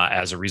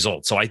as a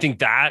result. So I think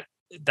that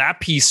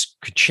piece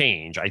could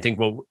change. I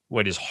think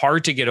what is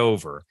hard to get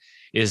over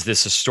is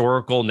this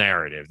historical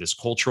narrative, this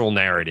cultural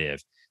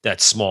narrative that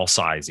small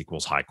size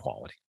equals high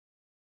quality.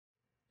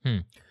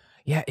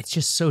 Yeah, it's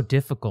just so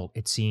difficult,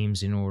 it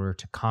seems, in order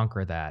to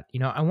conquer that.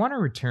 I want to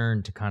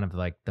return to kind of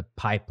like the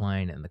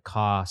pipeline and the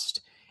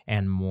cost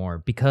and more,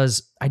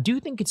 because I do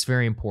think it's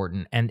very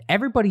important. And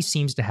everybody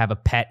seems to have a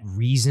pet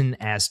reason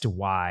as to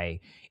why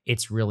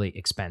it's really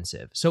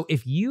expensive. So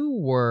if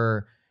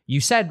you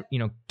said,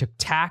 to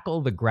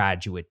tackle the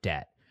graduate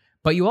debt,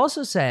 but you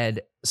also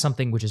said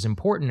something which is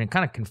important and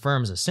kind of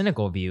confirms a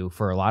cynical view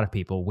for a lot of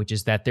people, which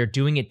is that they're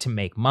doing it to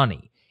make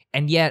money.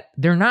 And yet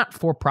they're not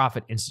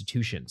for-profit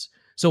institutions.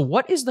 So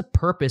what is the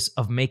purpose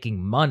of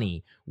making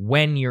money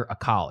when you're a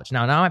college?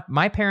 Now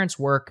my parents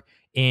work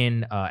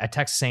at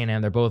Texas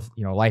A&M. They're both,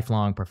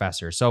 lifelong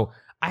professors. So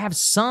I have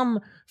some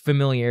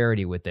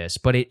familiarity with this,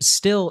 but it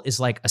still is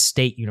like a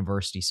state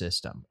university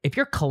system. If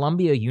you're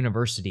Columbia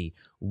University,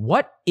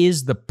 what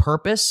is the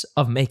purpose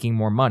of making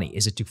more money?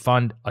 Is it to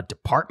fund a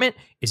department?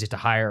 Is it to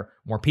hire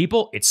more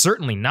people? It's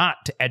certainly not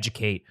to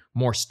educate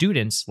more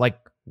students. Like,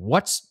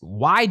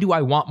 why do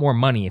I want more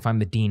money if I'm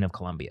the dean of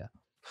Columbia?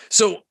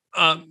 So,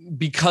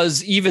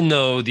 because even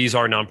though these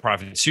are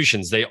nonprofit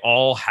institutions, they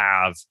all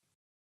have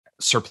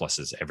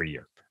surpluses every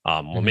year.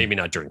 Well, maybe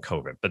not during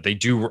COVID, but they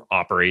do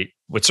operate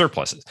with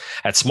surpluses.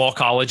 At small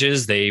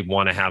colleges, they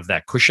want to have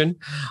that cushion.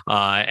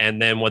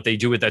 And then what they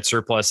do with that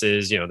surplus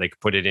is, they could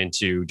put it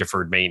into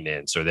deferred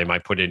maintenance, or they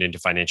might put it into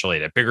financial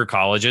aid. At bigger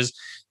colleges,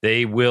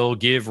 they will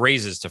give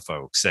raises to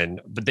folks,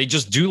 but they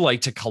just do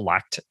like to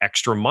collect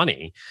extra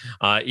money,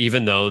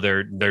 even though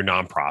they're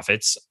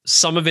nonprofits.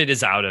 Some of it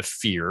is out of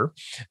fear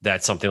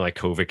that something like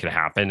COVID could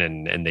happen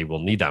and they will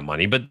need that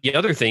money. But the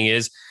other thing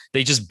is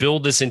they just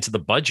build this into the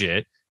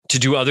budget to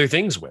do other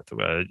things with,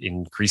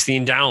 increase the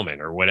endowment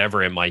or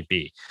whatever it might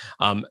be.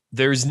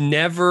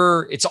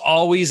 It's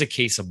always a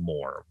case of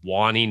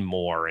wanting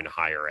more in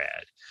higher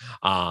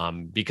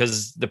ed,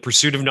 because the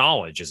pursuit of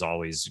knowledge is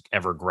always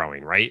ever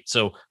growing, right?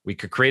 So we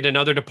could create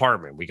another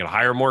department, we could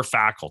hire more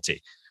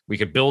faculty, we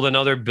could build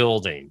another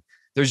building.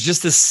 There's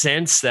just a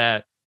sense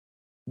that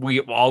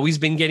we've always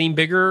been getting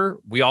bigger.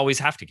 We always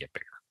have to get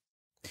bigger.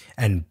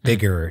 And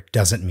bigger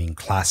doesn't mean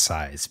class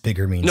size.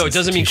 Bigger means no, it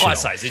doesn't mean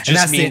class size. It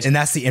just means, and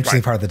that's the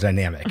interesting part of the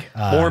dynamic.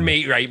 More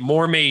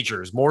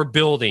majors, more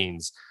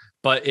buildings.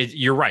 But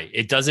you're right.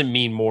 It doesn't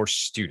mean more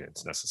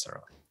students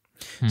necessarily.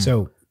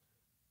 So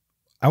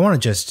I want to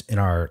just, in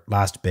our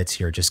last bits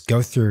here, just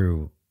go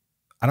through,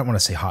 I don't want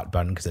to say hot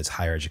button because it's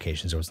higher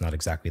education, so it's not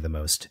exactly the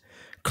most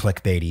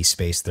clickbaity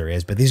space there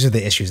is, but these are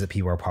the issues that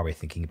people are probably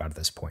thinking about at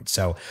this point.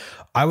 So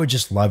I would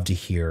just love to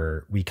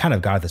hear, we kind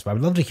of got at this, but I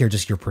would love to hear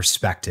just your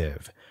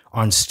perspective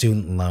on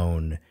student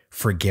loan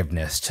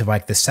forgiveness to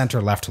like the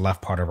center left to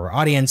left part of our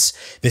audience.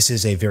 This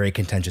is a very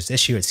contentious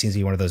issue. It seems to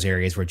be one of those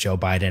areas where Joe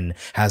Biden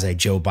has a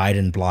Joe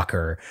Biden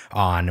blocker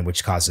on,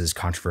 which causes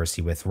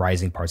controversy with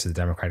rising parts of the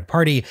Democratic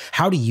Party.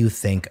 How do you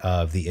think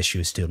of the issue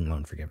of student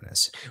loan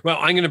forgiveness? Well,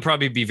 I'm going to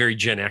probably be very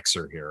Gen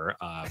Xer here,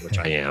 which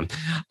I am.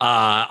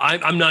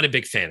 I'm not a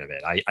big fan of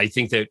it. I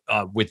think that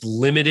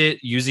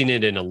using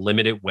it in a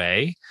limited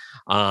way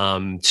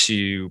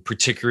to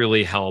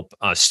particularly help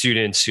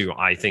students who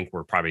I think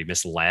were probably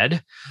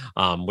misled,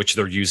 which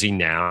they're using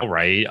now,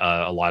 right?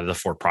 A lot of the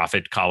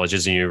for-profit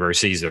colleges and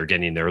universities that are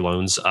getting their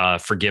loans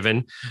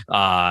forgiven.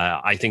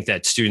 I think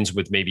that students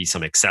with maybe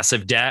some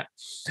excessive debt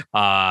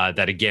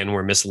that, again,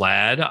 were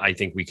misled, I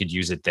think we could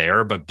use it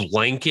there. But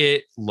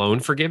blanket loan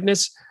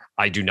forgiveness,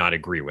 I do not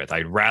agree with.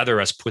 I'd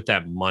rather us put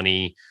that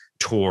money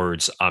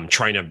towards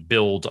trying to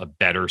build a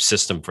better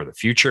system for the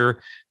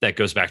future. That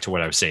goes back to what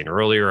I was saying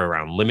earlier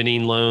around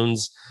limiting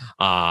loans.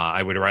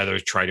 I would rather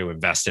try to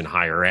invest in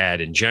higher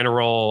ed in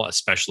general,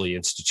 especially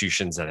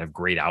institutions that have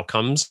great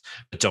outcomes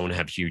but don't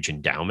have huge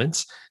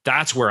endowments.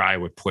 That's where I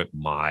would put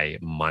my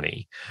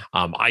money.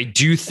 I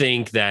do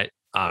think that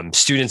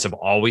students have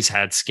always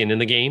had skin in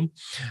the game,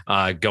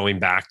 going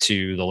back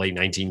to the late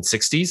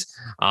 1960s.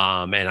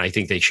 And I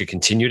think they should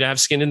continue to have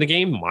skin in the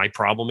game. My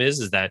problem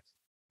is that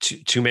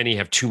too many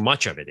have too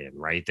much of it in,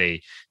 right?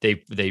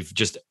 They've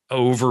just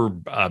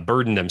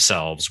overburdened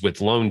themselves with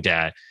loan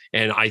debt,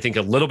 and I think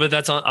a little bit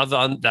that's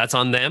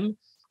on them.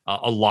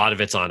 A lot of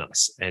it's on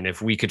us, and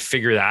if we could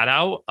figure that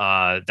out,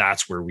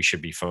 that's where we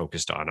should be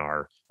focused on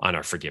our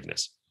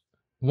forgiveness.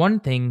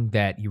 One thing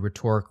that you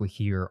rhetorically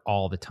hear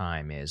all the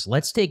time is,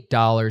 let's take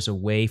dollars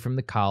away from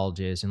the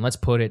colleges and let's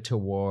put it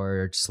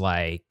towards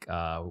like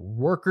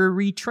worker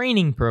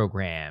retraining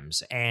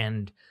programs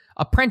and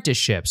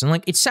apprenticeships. And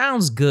like, it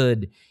sounds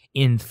good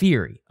in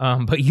theory,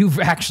 but you've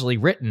actually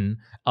written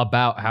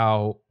about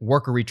how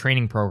worker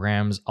retraining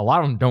programs, a lot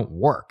of them don't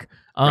work.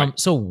 Right.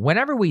 So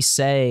whenever we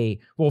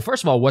say, well,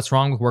 first of all, what's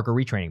wrong with worker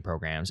retraining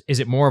programs? Is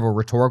it more of a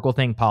rhetorical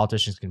thing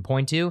politicians can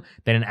point to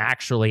than an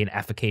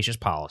efficacious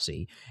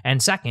policy?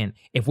 And second,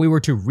 if we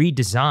were to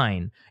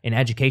redesign an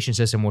education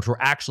system which will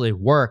actually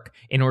work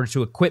in order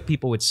to equip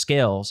people with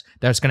skills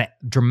that's going to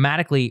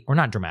dramatically, or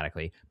not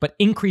dramatically, but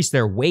increase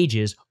their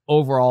wages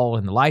overall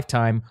in the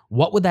lifetime,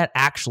 what would that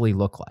actually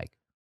look like?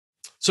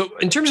 So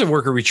in terms of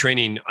worker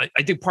retraining,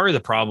 I think part of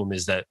the problem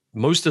is that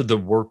most of the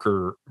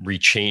worker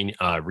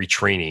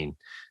retraining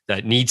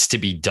that needs to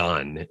be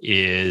done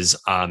is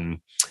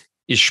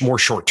more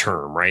short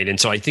term, right? And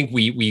so I think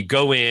we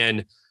go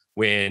in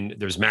when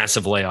there's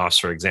massive layoffs,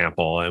 for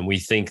example, and we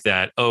think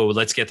that, oh,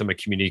 let's get them a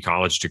community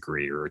college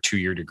degree or a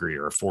 2-year degree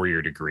or a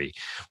 4-year degree,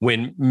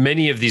 when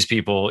many of these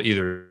people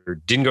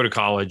either didn't go to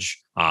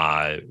college,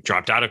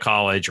 dropped out of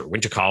college, or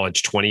went to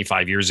college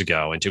 25 years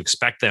ago, and to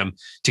expect them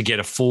to get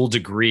a full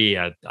degree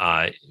at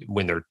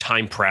when they're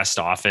time pressed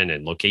often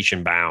and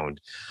location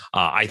bound,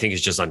 I think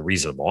is just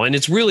unreasonable. And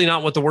it's really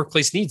not what the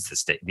workplace needs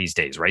these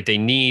days, right? They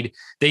need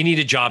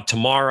a job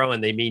tomorrow,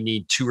 and they may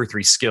need 2 or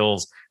 3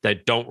 skills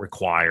that don't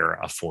require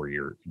a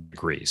 4-year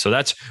degree. So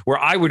that's where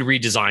I would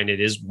redesign it: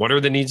 is what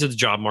are the needs of the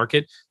job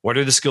market? What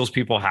are the skills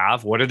people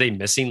have? What are they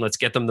missing? Let's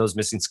get them those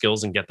missing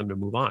skills and get them to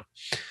move on.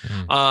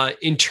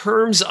 In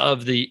terms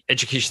of the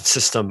education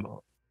system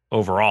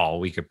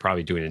overall, we could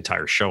probably do an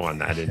entire show on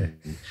that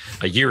and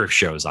a year of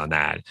shows on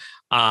that.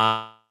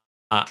 I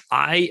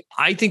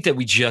think that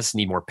we just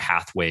need more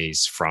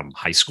pathways from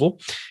high school,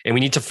 and we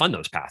need to fund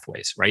those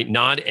pathways, right?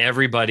 Not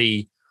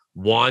everybody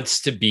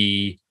wants to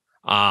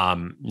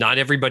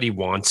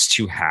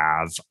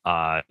have,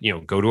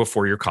 go to a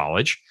 4-year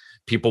college.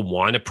 People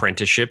want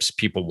apprenticeships.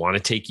 People want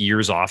to take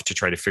years off to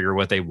try to figure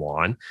what they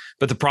want.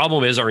 But the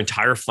problem is our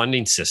entire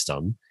funding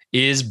system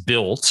is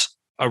built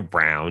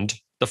around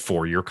the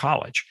 4-year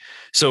college.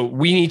 So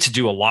we need to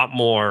do a lot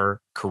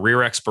more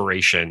career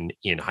exploration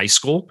in high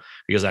school,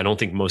 because I don't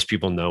think most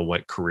people know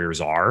what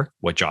careers are,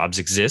 what jobs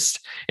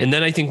exist. And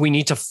then I think we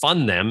need to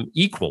fund them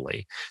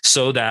equally,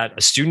 so that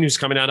a student who's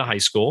coming out of high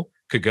school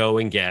could go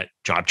and get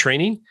job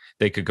training.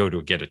 They could go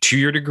to get a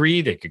 2-year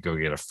degree. They could go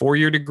get a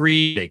 4-year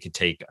degree. They could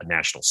take a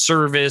national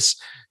service.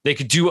 They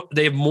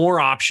have more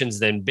options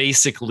than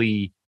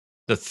basically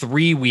the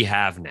 3 we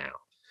have now,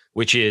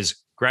 which is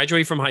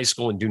graduate from high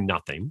school and do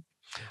nothing.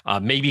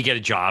 Maybe get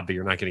a job, but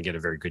you're not going to get a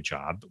very good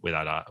job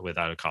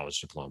without a college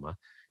diploma.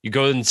 You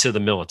go into the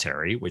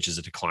military, which is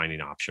a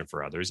declining option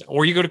for others,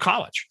 or you go to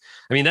college.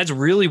 I mean, that's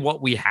really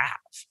what we have.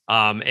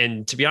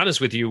 And to be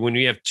honest with you, when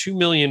we have 2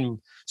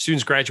 million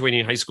students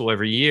graduating high school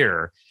every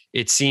year,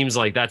 it seems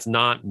like that's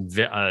not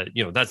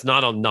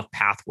enough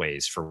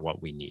pathways for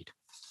what we need.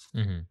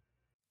 Mm-hmm.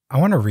 I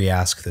want to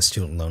re-ask the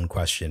student loan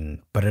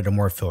question, but at a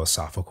more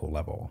philosophical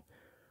level.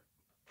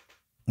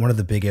 One of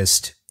the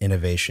biggest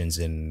innovations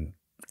in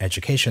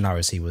education,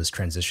 obviously, was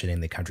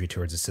transitioning the country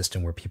towards a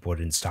system where people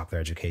didn't stop their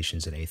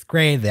educations in 8th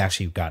grade. They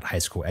actually got high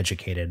school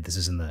educated. This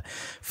is in the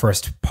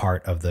first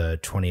part of the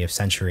 20th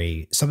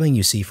century. Something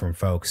you see from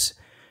folks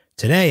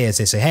today is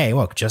they say, hey,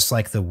 look, just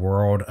like the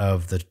world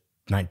of the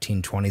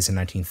 1920s and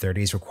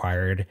 1930s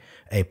required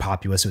a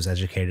populace who was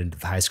educated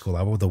at the high school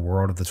level, the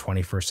world of the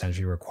 21st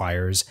century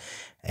requires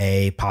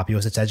a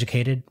populace that's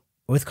educated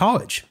with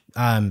college.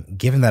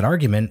 Given that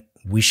argument,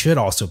 we should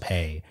also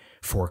pay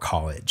for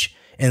college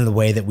in the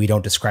way that we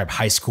don't describe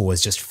high school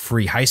as just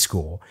free high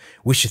school.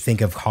 We should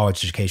think of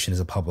college education as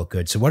a public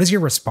good. So what is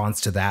your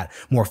response to that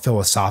more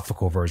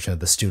philosophical version of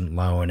the student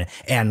loan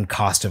and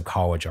cost of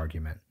college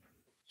argument?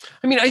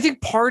 I mean, I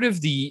think part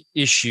of the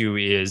issue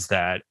is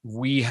that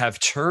we have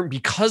turned,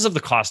 because of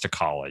the cost of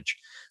college,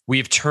 we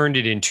have turned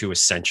it into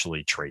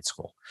essentially trade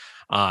school.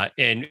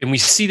 And we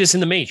see this in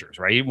the majors,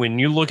 right? When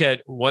you look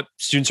at what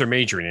students are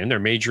majoring in, they're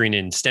majoring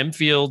in STEM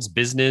fields,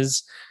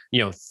 business,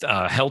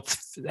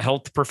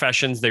 health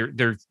professions.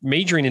 They're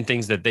majoring in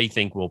things that they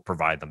think will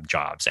provide them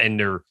jobs, and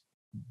they're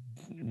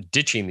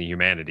ditching the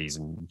humanities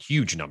in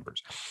huge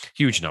numbers.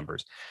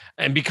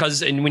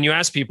 And when you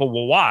ask people,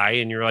 well, why?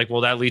 And you're like,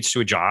 well, that leads to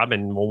a job.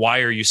 And well,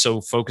 why are you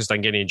so focused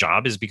on getting a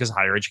job? Is because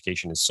higher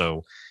education is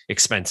so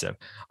expensive.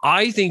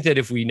 I think that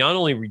if we not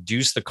only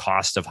reduce the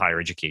cost of higher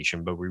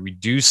education, but we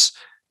reduce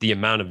the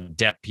amount of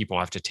debt people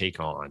have to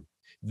take on,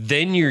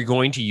 then you're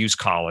going to use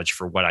college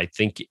for what I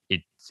think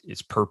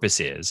its purpose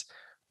is.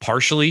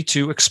 Partially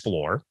to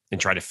explore and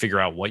try to figure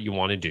out what you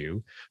want to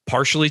do,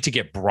 partially to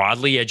get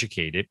broadly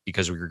educated,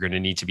 because you're going to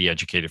need to be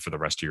educated for the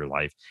rest of your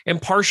life, and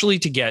partially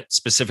to get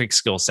specific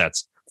skill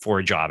sets for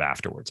a job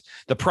afterwards.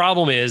 The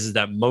problem is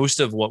that most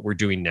of what we're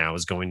doing now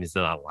is going into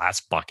that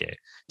last bucket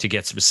to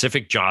get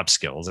specific job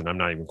skills, and I'm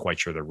not even quite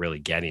sure they're really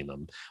getting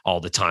them all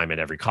the time at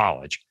every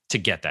college to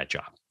get that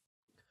job.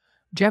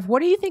 Jeff, what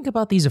do you think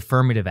about these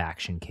affirmative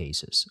action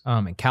cases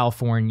in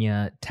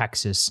California,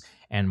 Texas,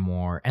 and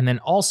more? And then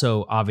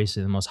also,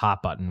 obviously, the most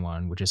hot button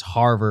one, which is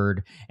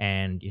Harvard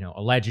and,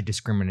 alleged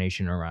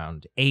discrimination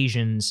around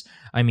Asians.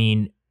 I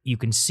mean, you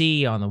can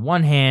see on the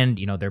one hand,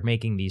 they're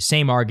making these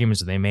same arguments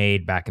that they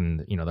made back in,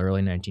 the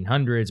early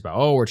 1900s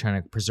about, we're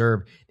trying to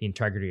preserve the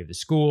integrity of the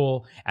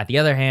school. At the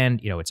other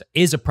hand, it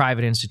is a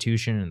private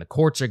institution and the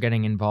courts are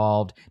getting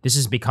involved. This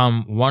has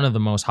become one of the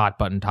most hot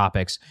button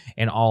topics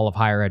in all of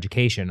higher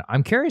education.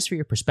 I'm curious for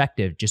your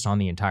perspective just on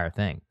the entire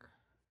thing.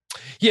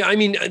 Yeah, I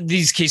mean,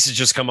 these cases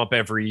just come up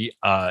every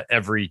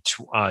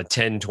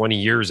 10, 20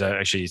 years.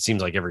 Actually, it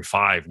seems like every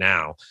 5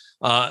 now,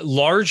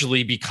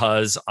 largely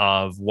because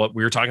of what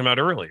we were talking about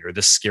earlier,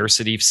 the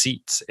scarcity of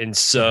seats. And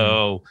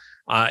so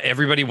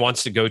Everybody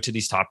wants to go to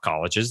these top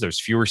colleges. There's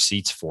fewer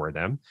seats for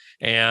them,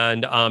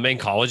 and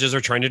colleges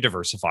are trying to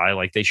diversify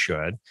like they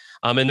should.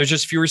 And there's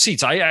just fewer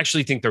seats. I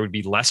actually think there would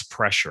be less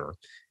pressure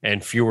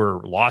and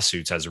fewer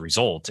lawsuits as a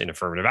result in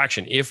affirmative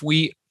action if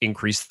we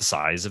increase the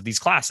size of these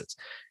classes.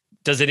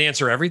 Does it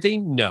answer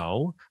everything?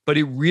 No, but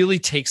it really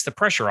takes the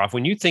pressure off.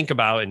 When you think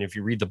about, and if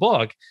you read the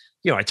book,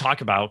 I talk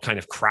about kind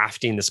of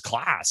crafting this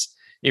class.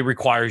 It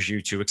requires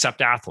you to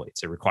accept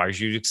athletes. It requires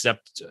you to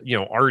accept,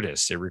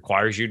 artists. It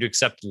requires you to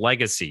accept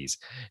legacies.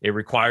 It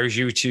requires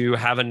you to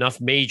have enough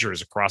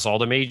majors across all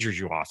the majors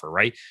you offer,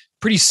 right?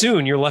 Pretty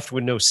soon you're left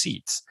with no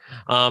seats.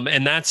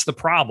 And that's the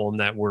problem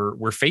that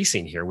we're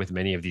facing here with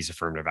many of these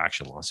affirmative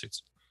action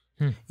lawsuits.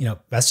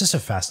 That's just a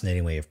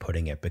fascinating way of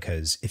putting it,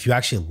 because if you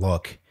actually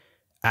look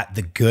at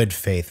the good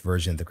faith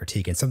version of the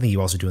critique, and something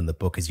you also do in the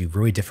book is you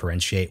really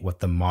differentiate what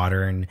the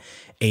modern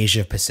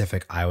Asia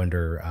Pacific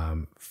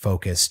Islander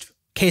focused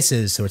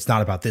cases. So it's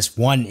not about this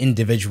one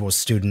individual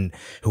student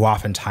who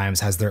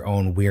oftentimes has their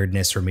own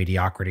weirdness or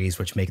mediocrities,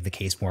 which make the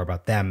case more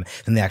about them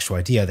than the actual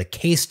idea. The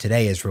case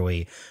today is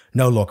really,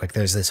 no, look, like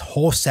there's this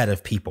whole set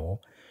of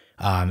people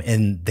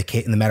in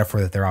the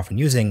metaphor that they're often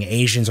using.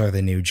 Asians are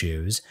the new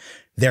Jews.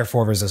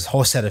 Therefore, there's this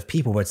whole set of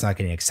people, but it's not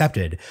getting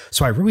accepted.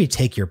 So I really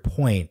take your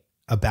point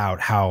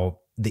about how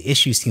the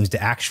issue seems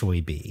to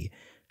actually be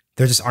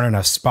there just aren't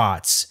enough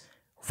spots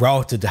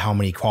relative to how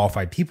many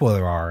qualified people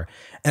there are,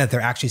 and that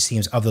there actually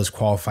seems, of those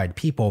qualified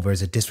people,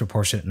 there's a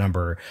disproportionate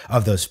number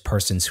of those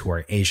persons who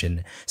are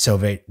Asian. So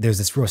there's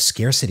this real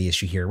scarcity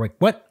issue here. Like,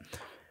 what,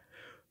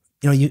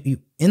 you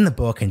in the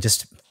book and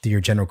just through your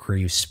general career,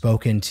 you've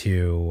spoken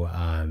to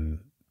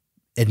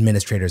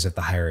administrators at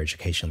the higher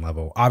education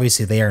level.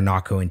 Obviously, they are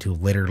not going to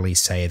literally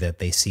say that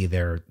they see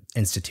their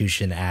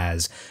institution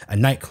as a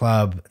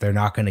nightclub. They're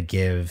not going to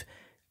give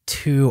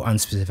too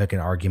unspecific an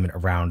argument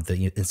around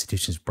the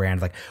institution's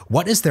brand. Like,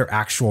 what is their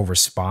actual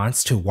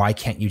response to why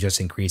can't you just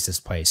increase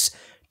this place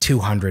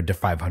 200 to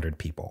 500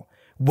 people?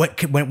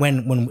 What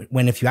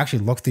when if you actually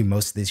look through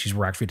most of the issues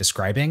we're actually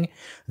describing,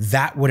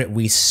 that would at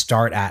least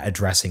start at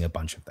addressing a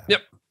bunch of them.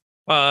 Yep.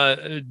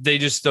 They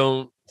just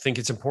don't think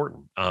it's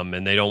important.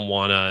 And they don't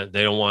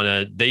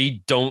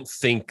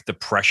think the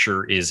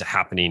pressure is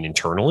happening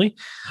internally.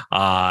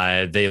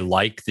 They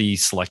like the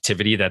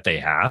selectivity that they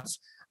have.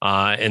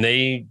 And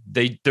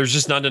there's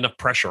just not enough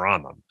pressure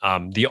on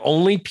them. The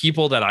only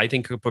people that I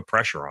think could put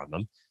pressure on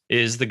them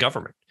is the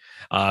government,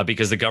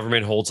 because the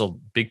government holds a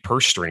big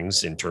purse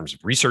strings in terms of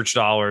research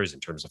dollars, in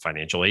terms of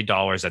financial aid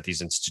dollars at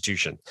these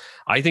institutions.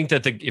 I think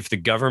that if the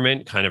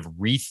government kind of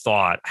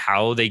rethought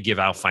how they give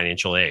out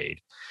financial aid,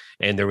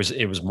 and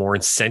it was more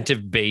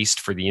incentive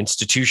based for the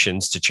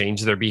institutions to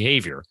change their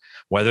behavior,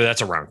 whether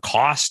that's around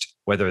cost,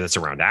 whether that's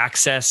around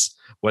access,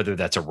 whether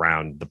that's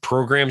around the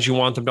programs you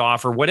want them to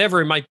offer,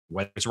 whatever it might be,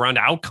 whether it's around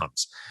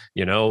outcomes.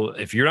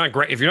 If you're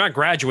not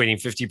graduating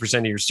 50%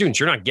 of your students,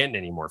 you're not getting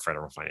any more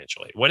federal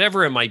financial aid,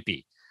 whatever it might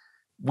be.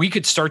 We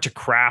could start to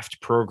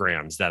craft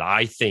programs that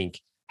I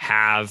think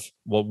have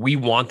what we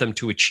want them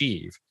to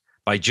achieve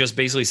by just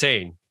basically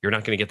saying, you're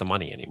not going to get the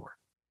money anymore.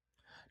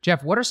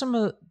 Jeff, what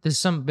are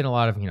there's been a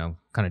lot of,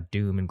 kind of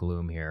doom and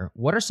gloom here.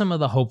 What are some of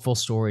the hopeful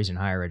stories in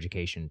higher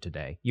education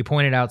today? You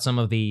pointed out some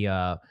of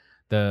the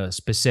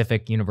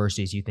specific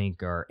universities you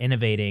think are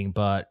innovating,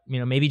 but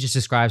maybe just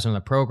describe some of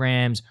the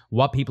programs,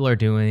 what people are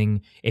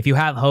doing. If you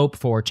have hope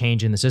for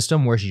change in the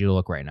system, where should you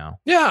look right now?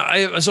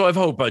 Yeah, so I have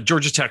hope.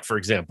 Georgia Tech, for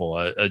example,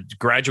 a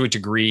graduate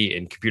degree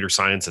in computer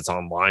science that's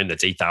online,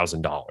 that's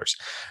 $8,000,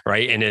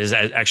 right? And it has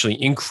actually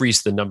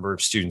increased the number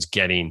of students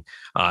getting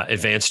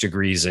advanced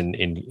degrees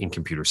in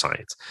computer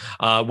science.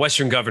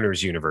 Western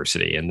Governors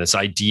University, and this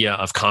idea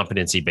of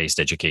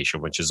competency-based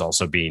education, which is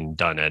also being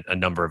done at a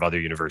number of other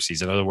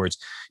universities. In other words,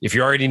 if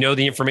you already know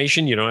the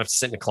information, you don't have to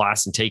sit in a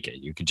class and take it.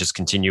 You could just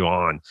continue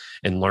on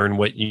and learn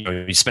what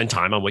you spend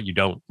time on what you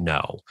don't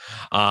know.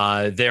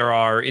 There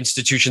are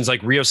institutions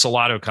like Rio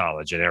Salado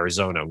College in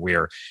Arizona,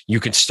 where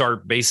you can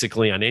start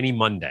basically on any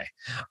Monday.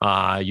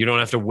 You don't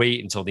have to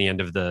wait until the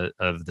end of the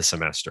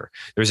semester.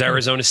 There's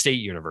Arizona State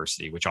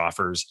University, which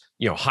offers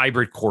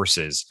hybrid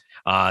courses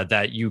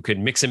that you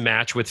can mix and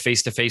match with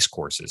face-to-face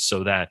courses,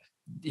 so that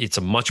it's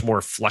a much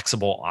more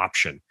flexible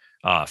option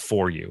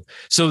for you.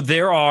 So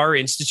there are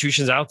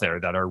institutions out there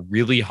that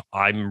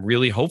I'm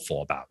really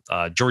hopeful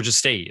about. Georgia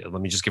State,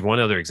 let me just give one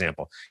other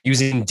example,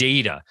 using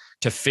data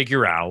to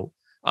figure out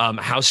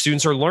how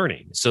students are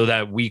learning, so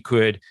that we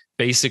could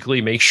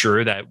basically make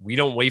sure that we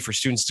don't wait for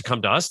students to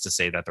come to us to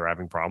say that they're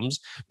having problems,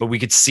 but we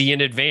could see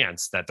in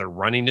advance that they're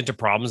running into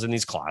problems in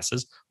these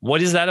classes.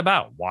 What is that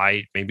about?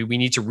 Why? Maybe we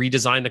need to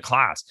redesign the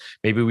class.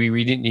 Maybe we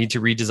need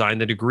to redesign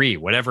the degree,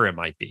 whatever it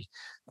might be.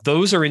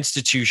 Those are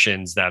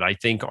institutions that I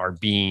think are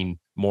being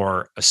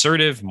more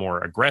assertive,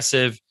 more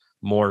aggressive,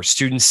 more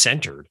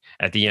student-centered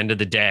at the end of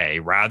the day,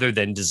 rather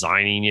than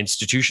designing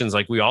institutions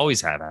like we always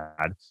have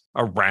had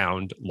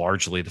around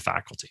largely the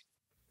faculty.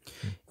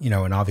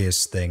 An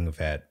obvious thing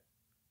that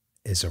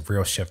is a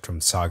real shift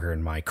from Sagar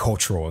and my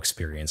cultural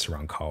experience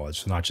around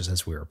college, not just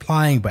as we were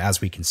applying, but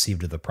as we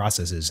conceived of the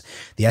process, is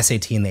the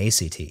SAT and the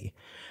ACT.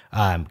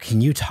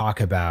 Can you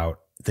talk about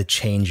the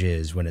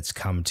changes when it's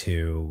come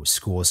to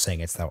schools saying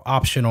it's now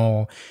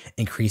optional,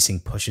 increasing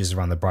pushes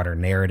around the broader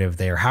narrative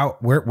there?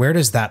 Where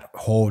does that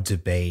whole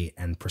debate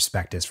and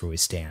perspectives really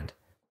stand?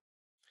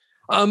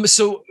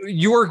 So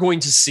you are going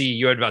to see,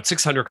 you had about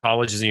 600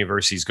 colleges and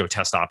universities go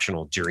test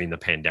optional during the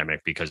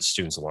pandemic because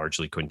students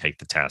largely couldn't take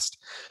the test.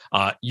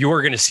 You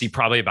are going to see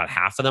probably about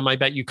half of them, I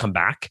bet you, come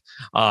back.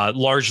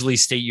 Largely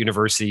state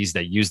universities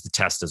that use the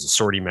test as a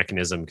sorting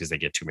mechanism because they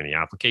get too many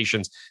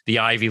applications. The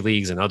Ivy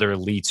Leagues and other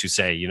elites who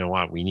say, you know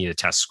what, we need a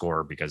test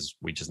score because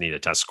we just need a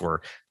test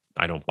score.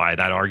 I don't buy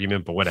that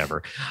argument, but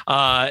whatever.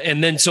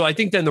 And then, so I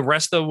think then the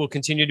rest though will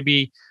continue to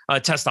be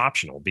test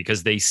optional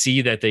because they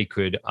see that they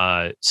could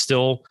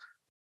still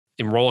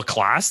enroll a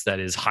class that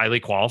is highly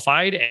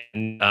qualified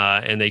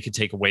and they could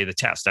take away the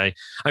test. I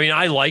mean,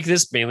 I like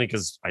this mainly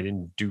because I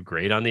didn't do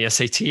great on the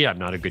SAT. I'm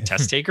not a good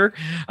test taker.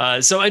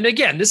 And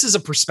again, this is a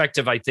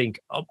perspective, I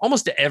think,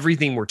 almost to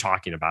everything we're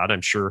talking about.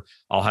 I'm sure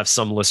I'll have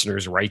some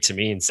listeners write to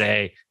me and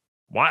say,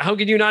 how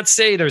can you not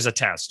say there's a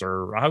test?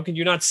 Or how can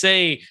you not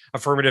say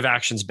affirmative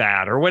action's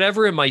bad? Or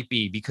whatever it might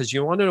be, because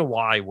you want to know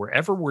why,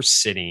 wherever we're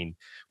sitting,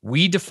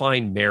 we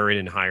define merit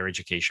in higher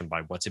education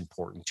by what's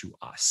important to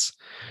us,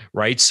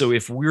 right? So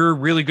if we're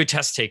really good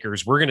test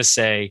takers, we're going to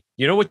say,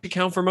 you know what you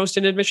count for most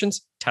in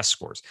admissions? Test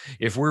scores.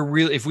 If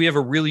we have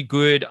a really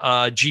good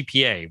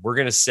GPA, we're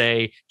going to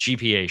say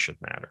GPA should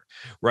matter,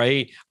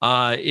 right?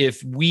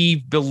 If we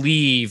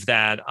believe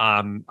that,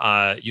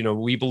 a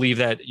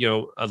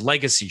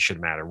legacy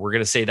should matter, we're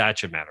going to say that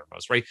should matter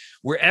most, right?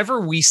 Wherever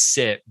we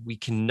sit, we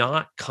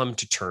cannot come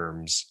to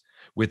terms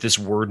with this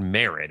word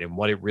merit and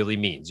what it really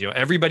means.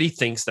 Everybody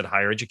thinks that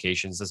higher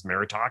education is this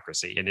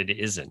meritocracy, and it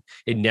isn't.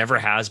 It never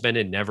has been,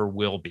 and never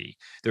will be.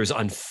 There's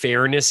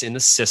unfairness in the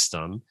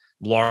system,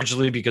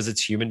 largely because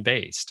it's human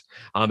based.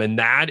 And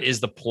that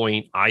is the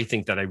point I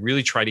think that I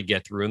really try to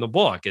get through in the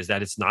book, is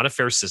that it's not a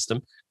fair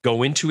system.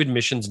 Go into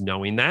admissions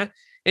knowing that,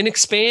 and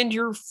expand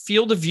your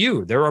field of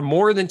view. There are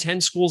more than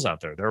 10 schools out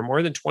there. There are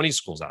more than 20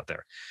 schools out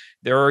there.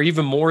 There are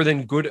even more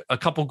than a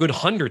couple good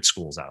 100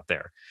 schools out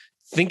there.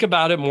 Think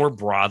about it more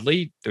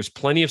broadly. There's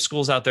plenty of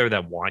schools out there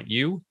that want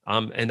you.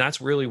 And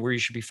that's really where you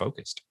should be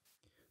focused.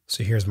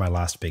 So here's my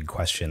last big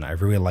question. I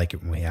really like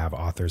it when we have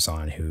authors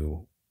on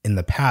who in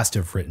the past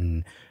have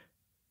written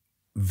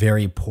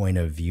very point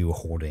of view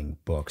holding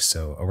books.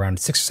 So around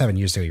 6 or 7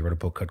 years ago, you wrote a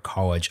book called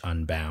College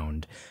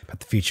Unbound about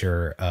the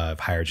future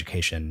of higher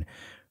education.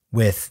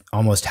 With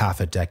almost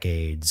half a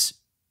decade's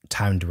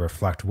time to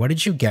reflect, what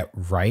did you get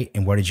right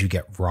and what did you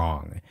get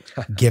wrong,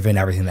 given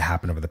everything that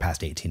happened over the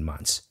past 18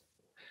 months?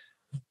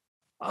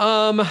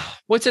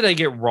 What did I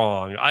get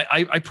wrong?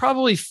 I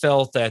probably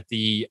felt that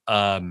the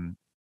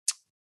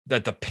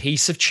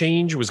pace of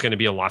change was going to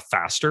be a lot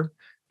faster.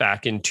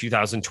 Back in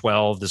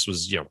 2012, this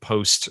was,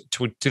 post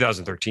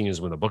 2013 is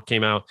when the book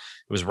came out.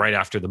 It was right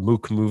after the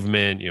MOOC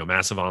movement,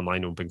 massive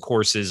online open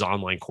courses,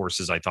 online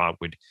courses I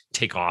thought would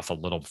take off a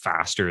little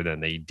faster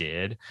than they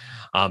did.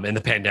 And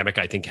the pandemic,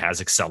 I think,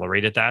 has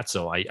accelerated that.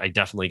 So I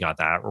definitely got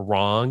that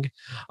wrong.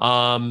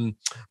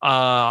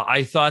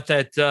 I thought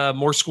that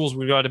more schools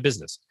would go out of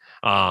business.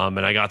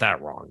 And I got that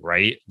wrong,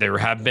 right? There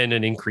have been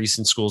an increase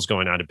in schools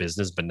going out of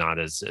business, but not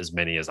as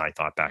many as I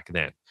thought back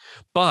then.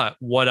 But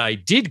what I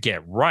did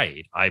get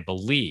right, I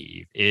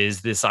believe,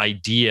 is this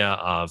idea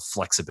of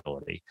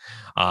flexibility,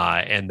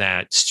 and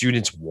that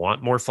students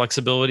want more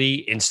flexibility.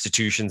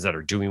 Institutions that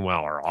are doing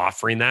well are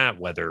offering that,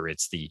 whether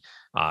it's the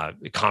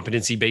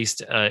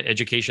competency-based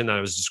education that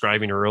I was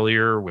describing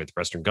earlier with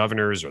Western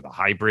Governors, or the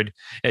hybrid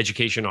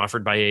education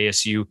offered by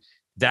ASU.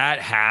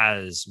 That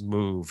has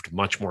moved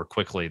much more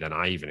quickly than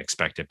I even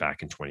expected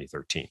back in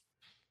 2013.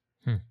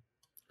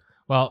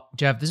 Well,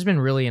 Jeff, this has been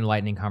a really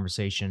enlightening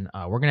conversation.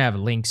 We're going to have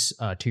links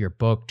to your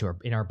book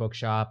in our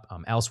bookshop,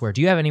 elsewhere.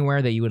 Do you have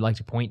anywhere that you would like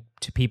to point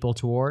to people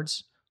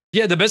towards?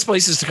 Yeah, the best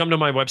place is to come to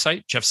my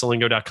website,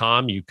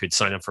 jeffselingo.com. You could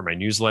sign up for my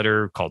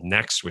newsletter called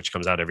Next, which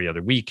comes out every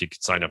other week. You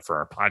could sign up for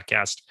our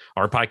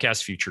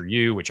podcast, Future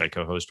You, which I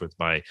co-host with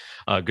my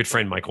good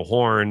friend, Michael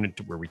Horn,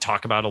 where we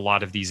talk about a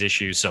lot of these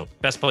issues. So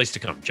best place to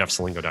come,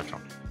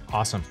 jeffselingo.com.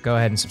 Awesome. Go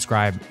ahead and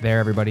subscribe there,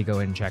 everybody. Go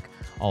ahead and check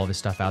all of this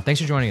stuff out.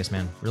 Thanks for joining us,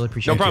 man. Really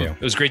appreciate it. No problem.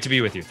 It was great to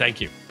be with you.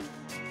 Thank you.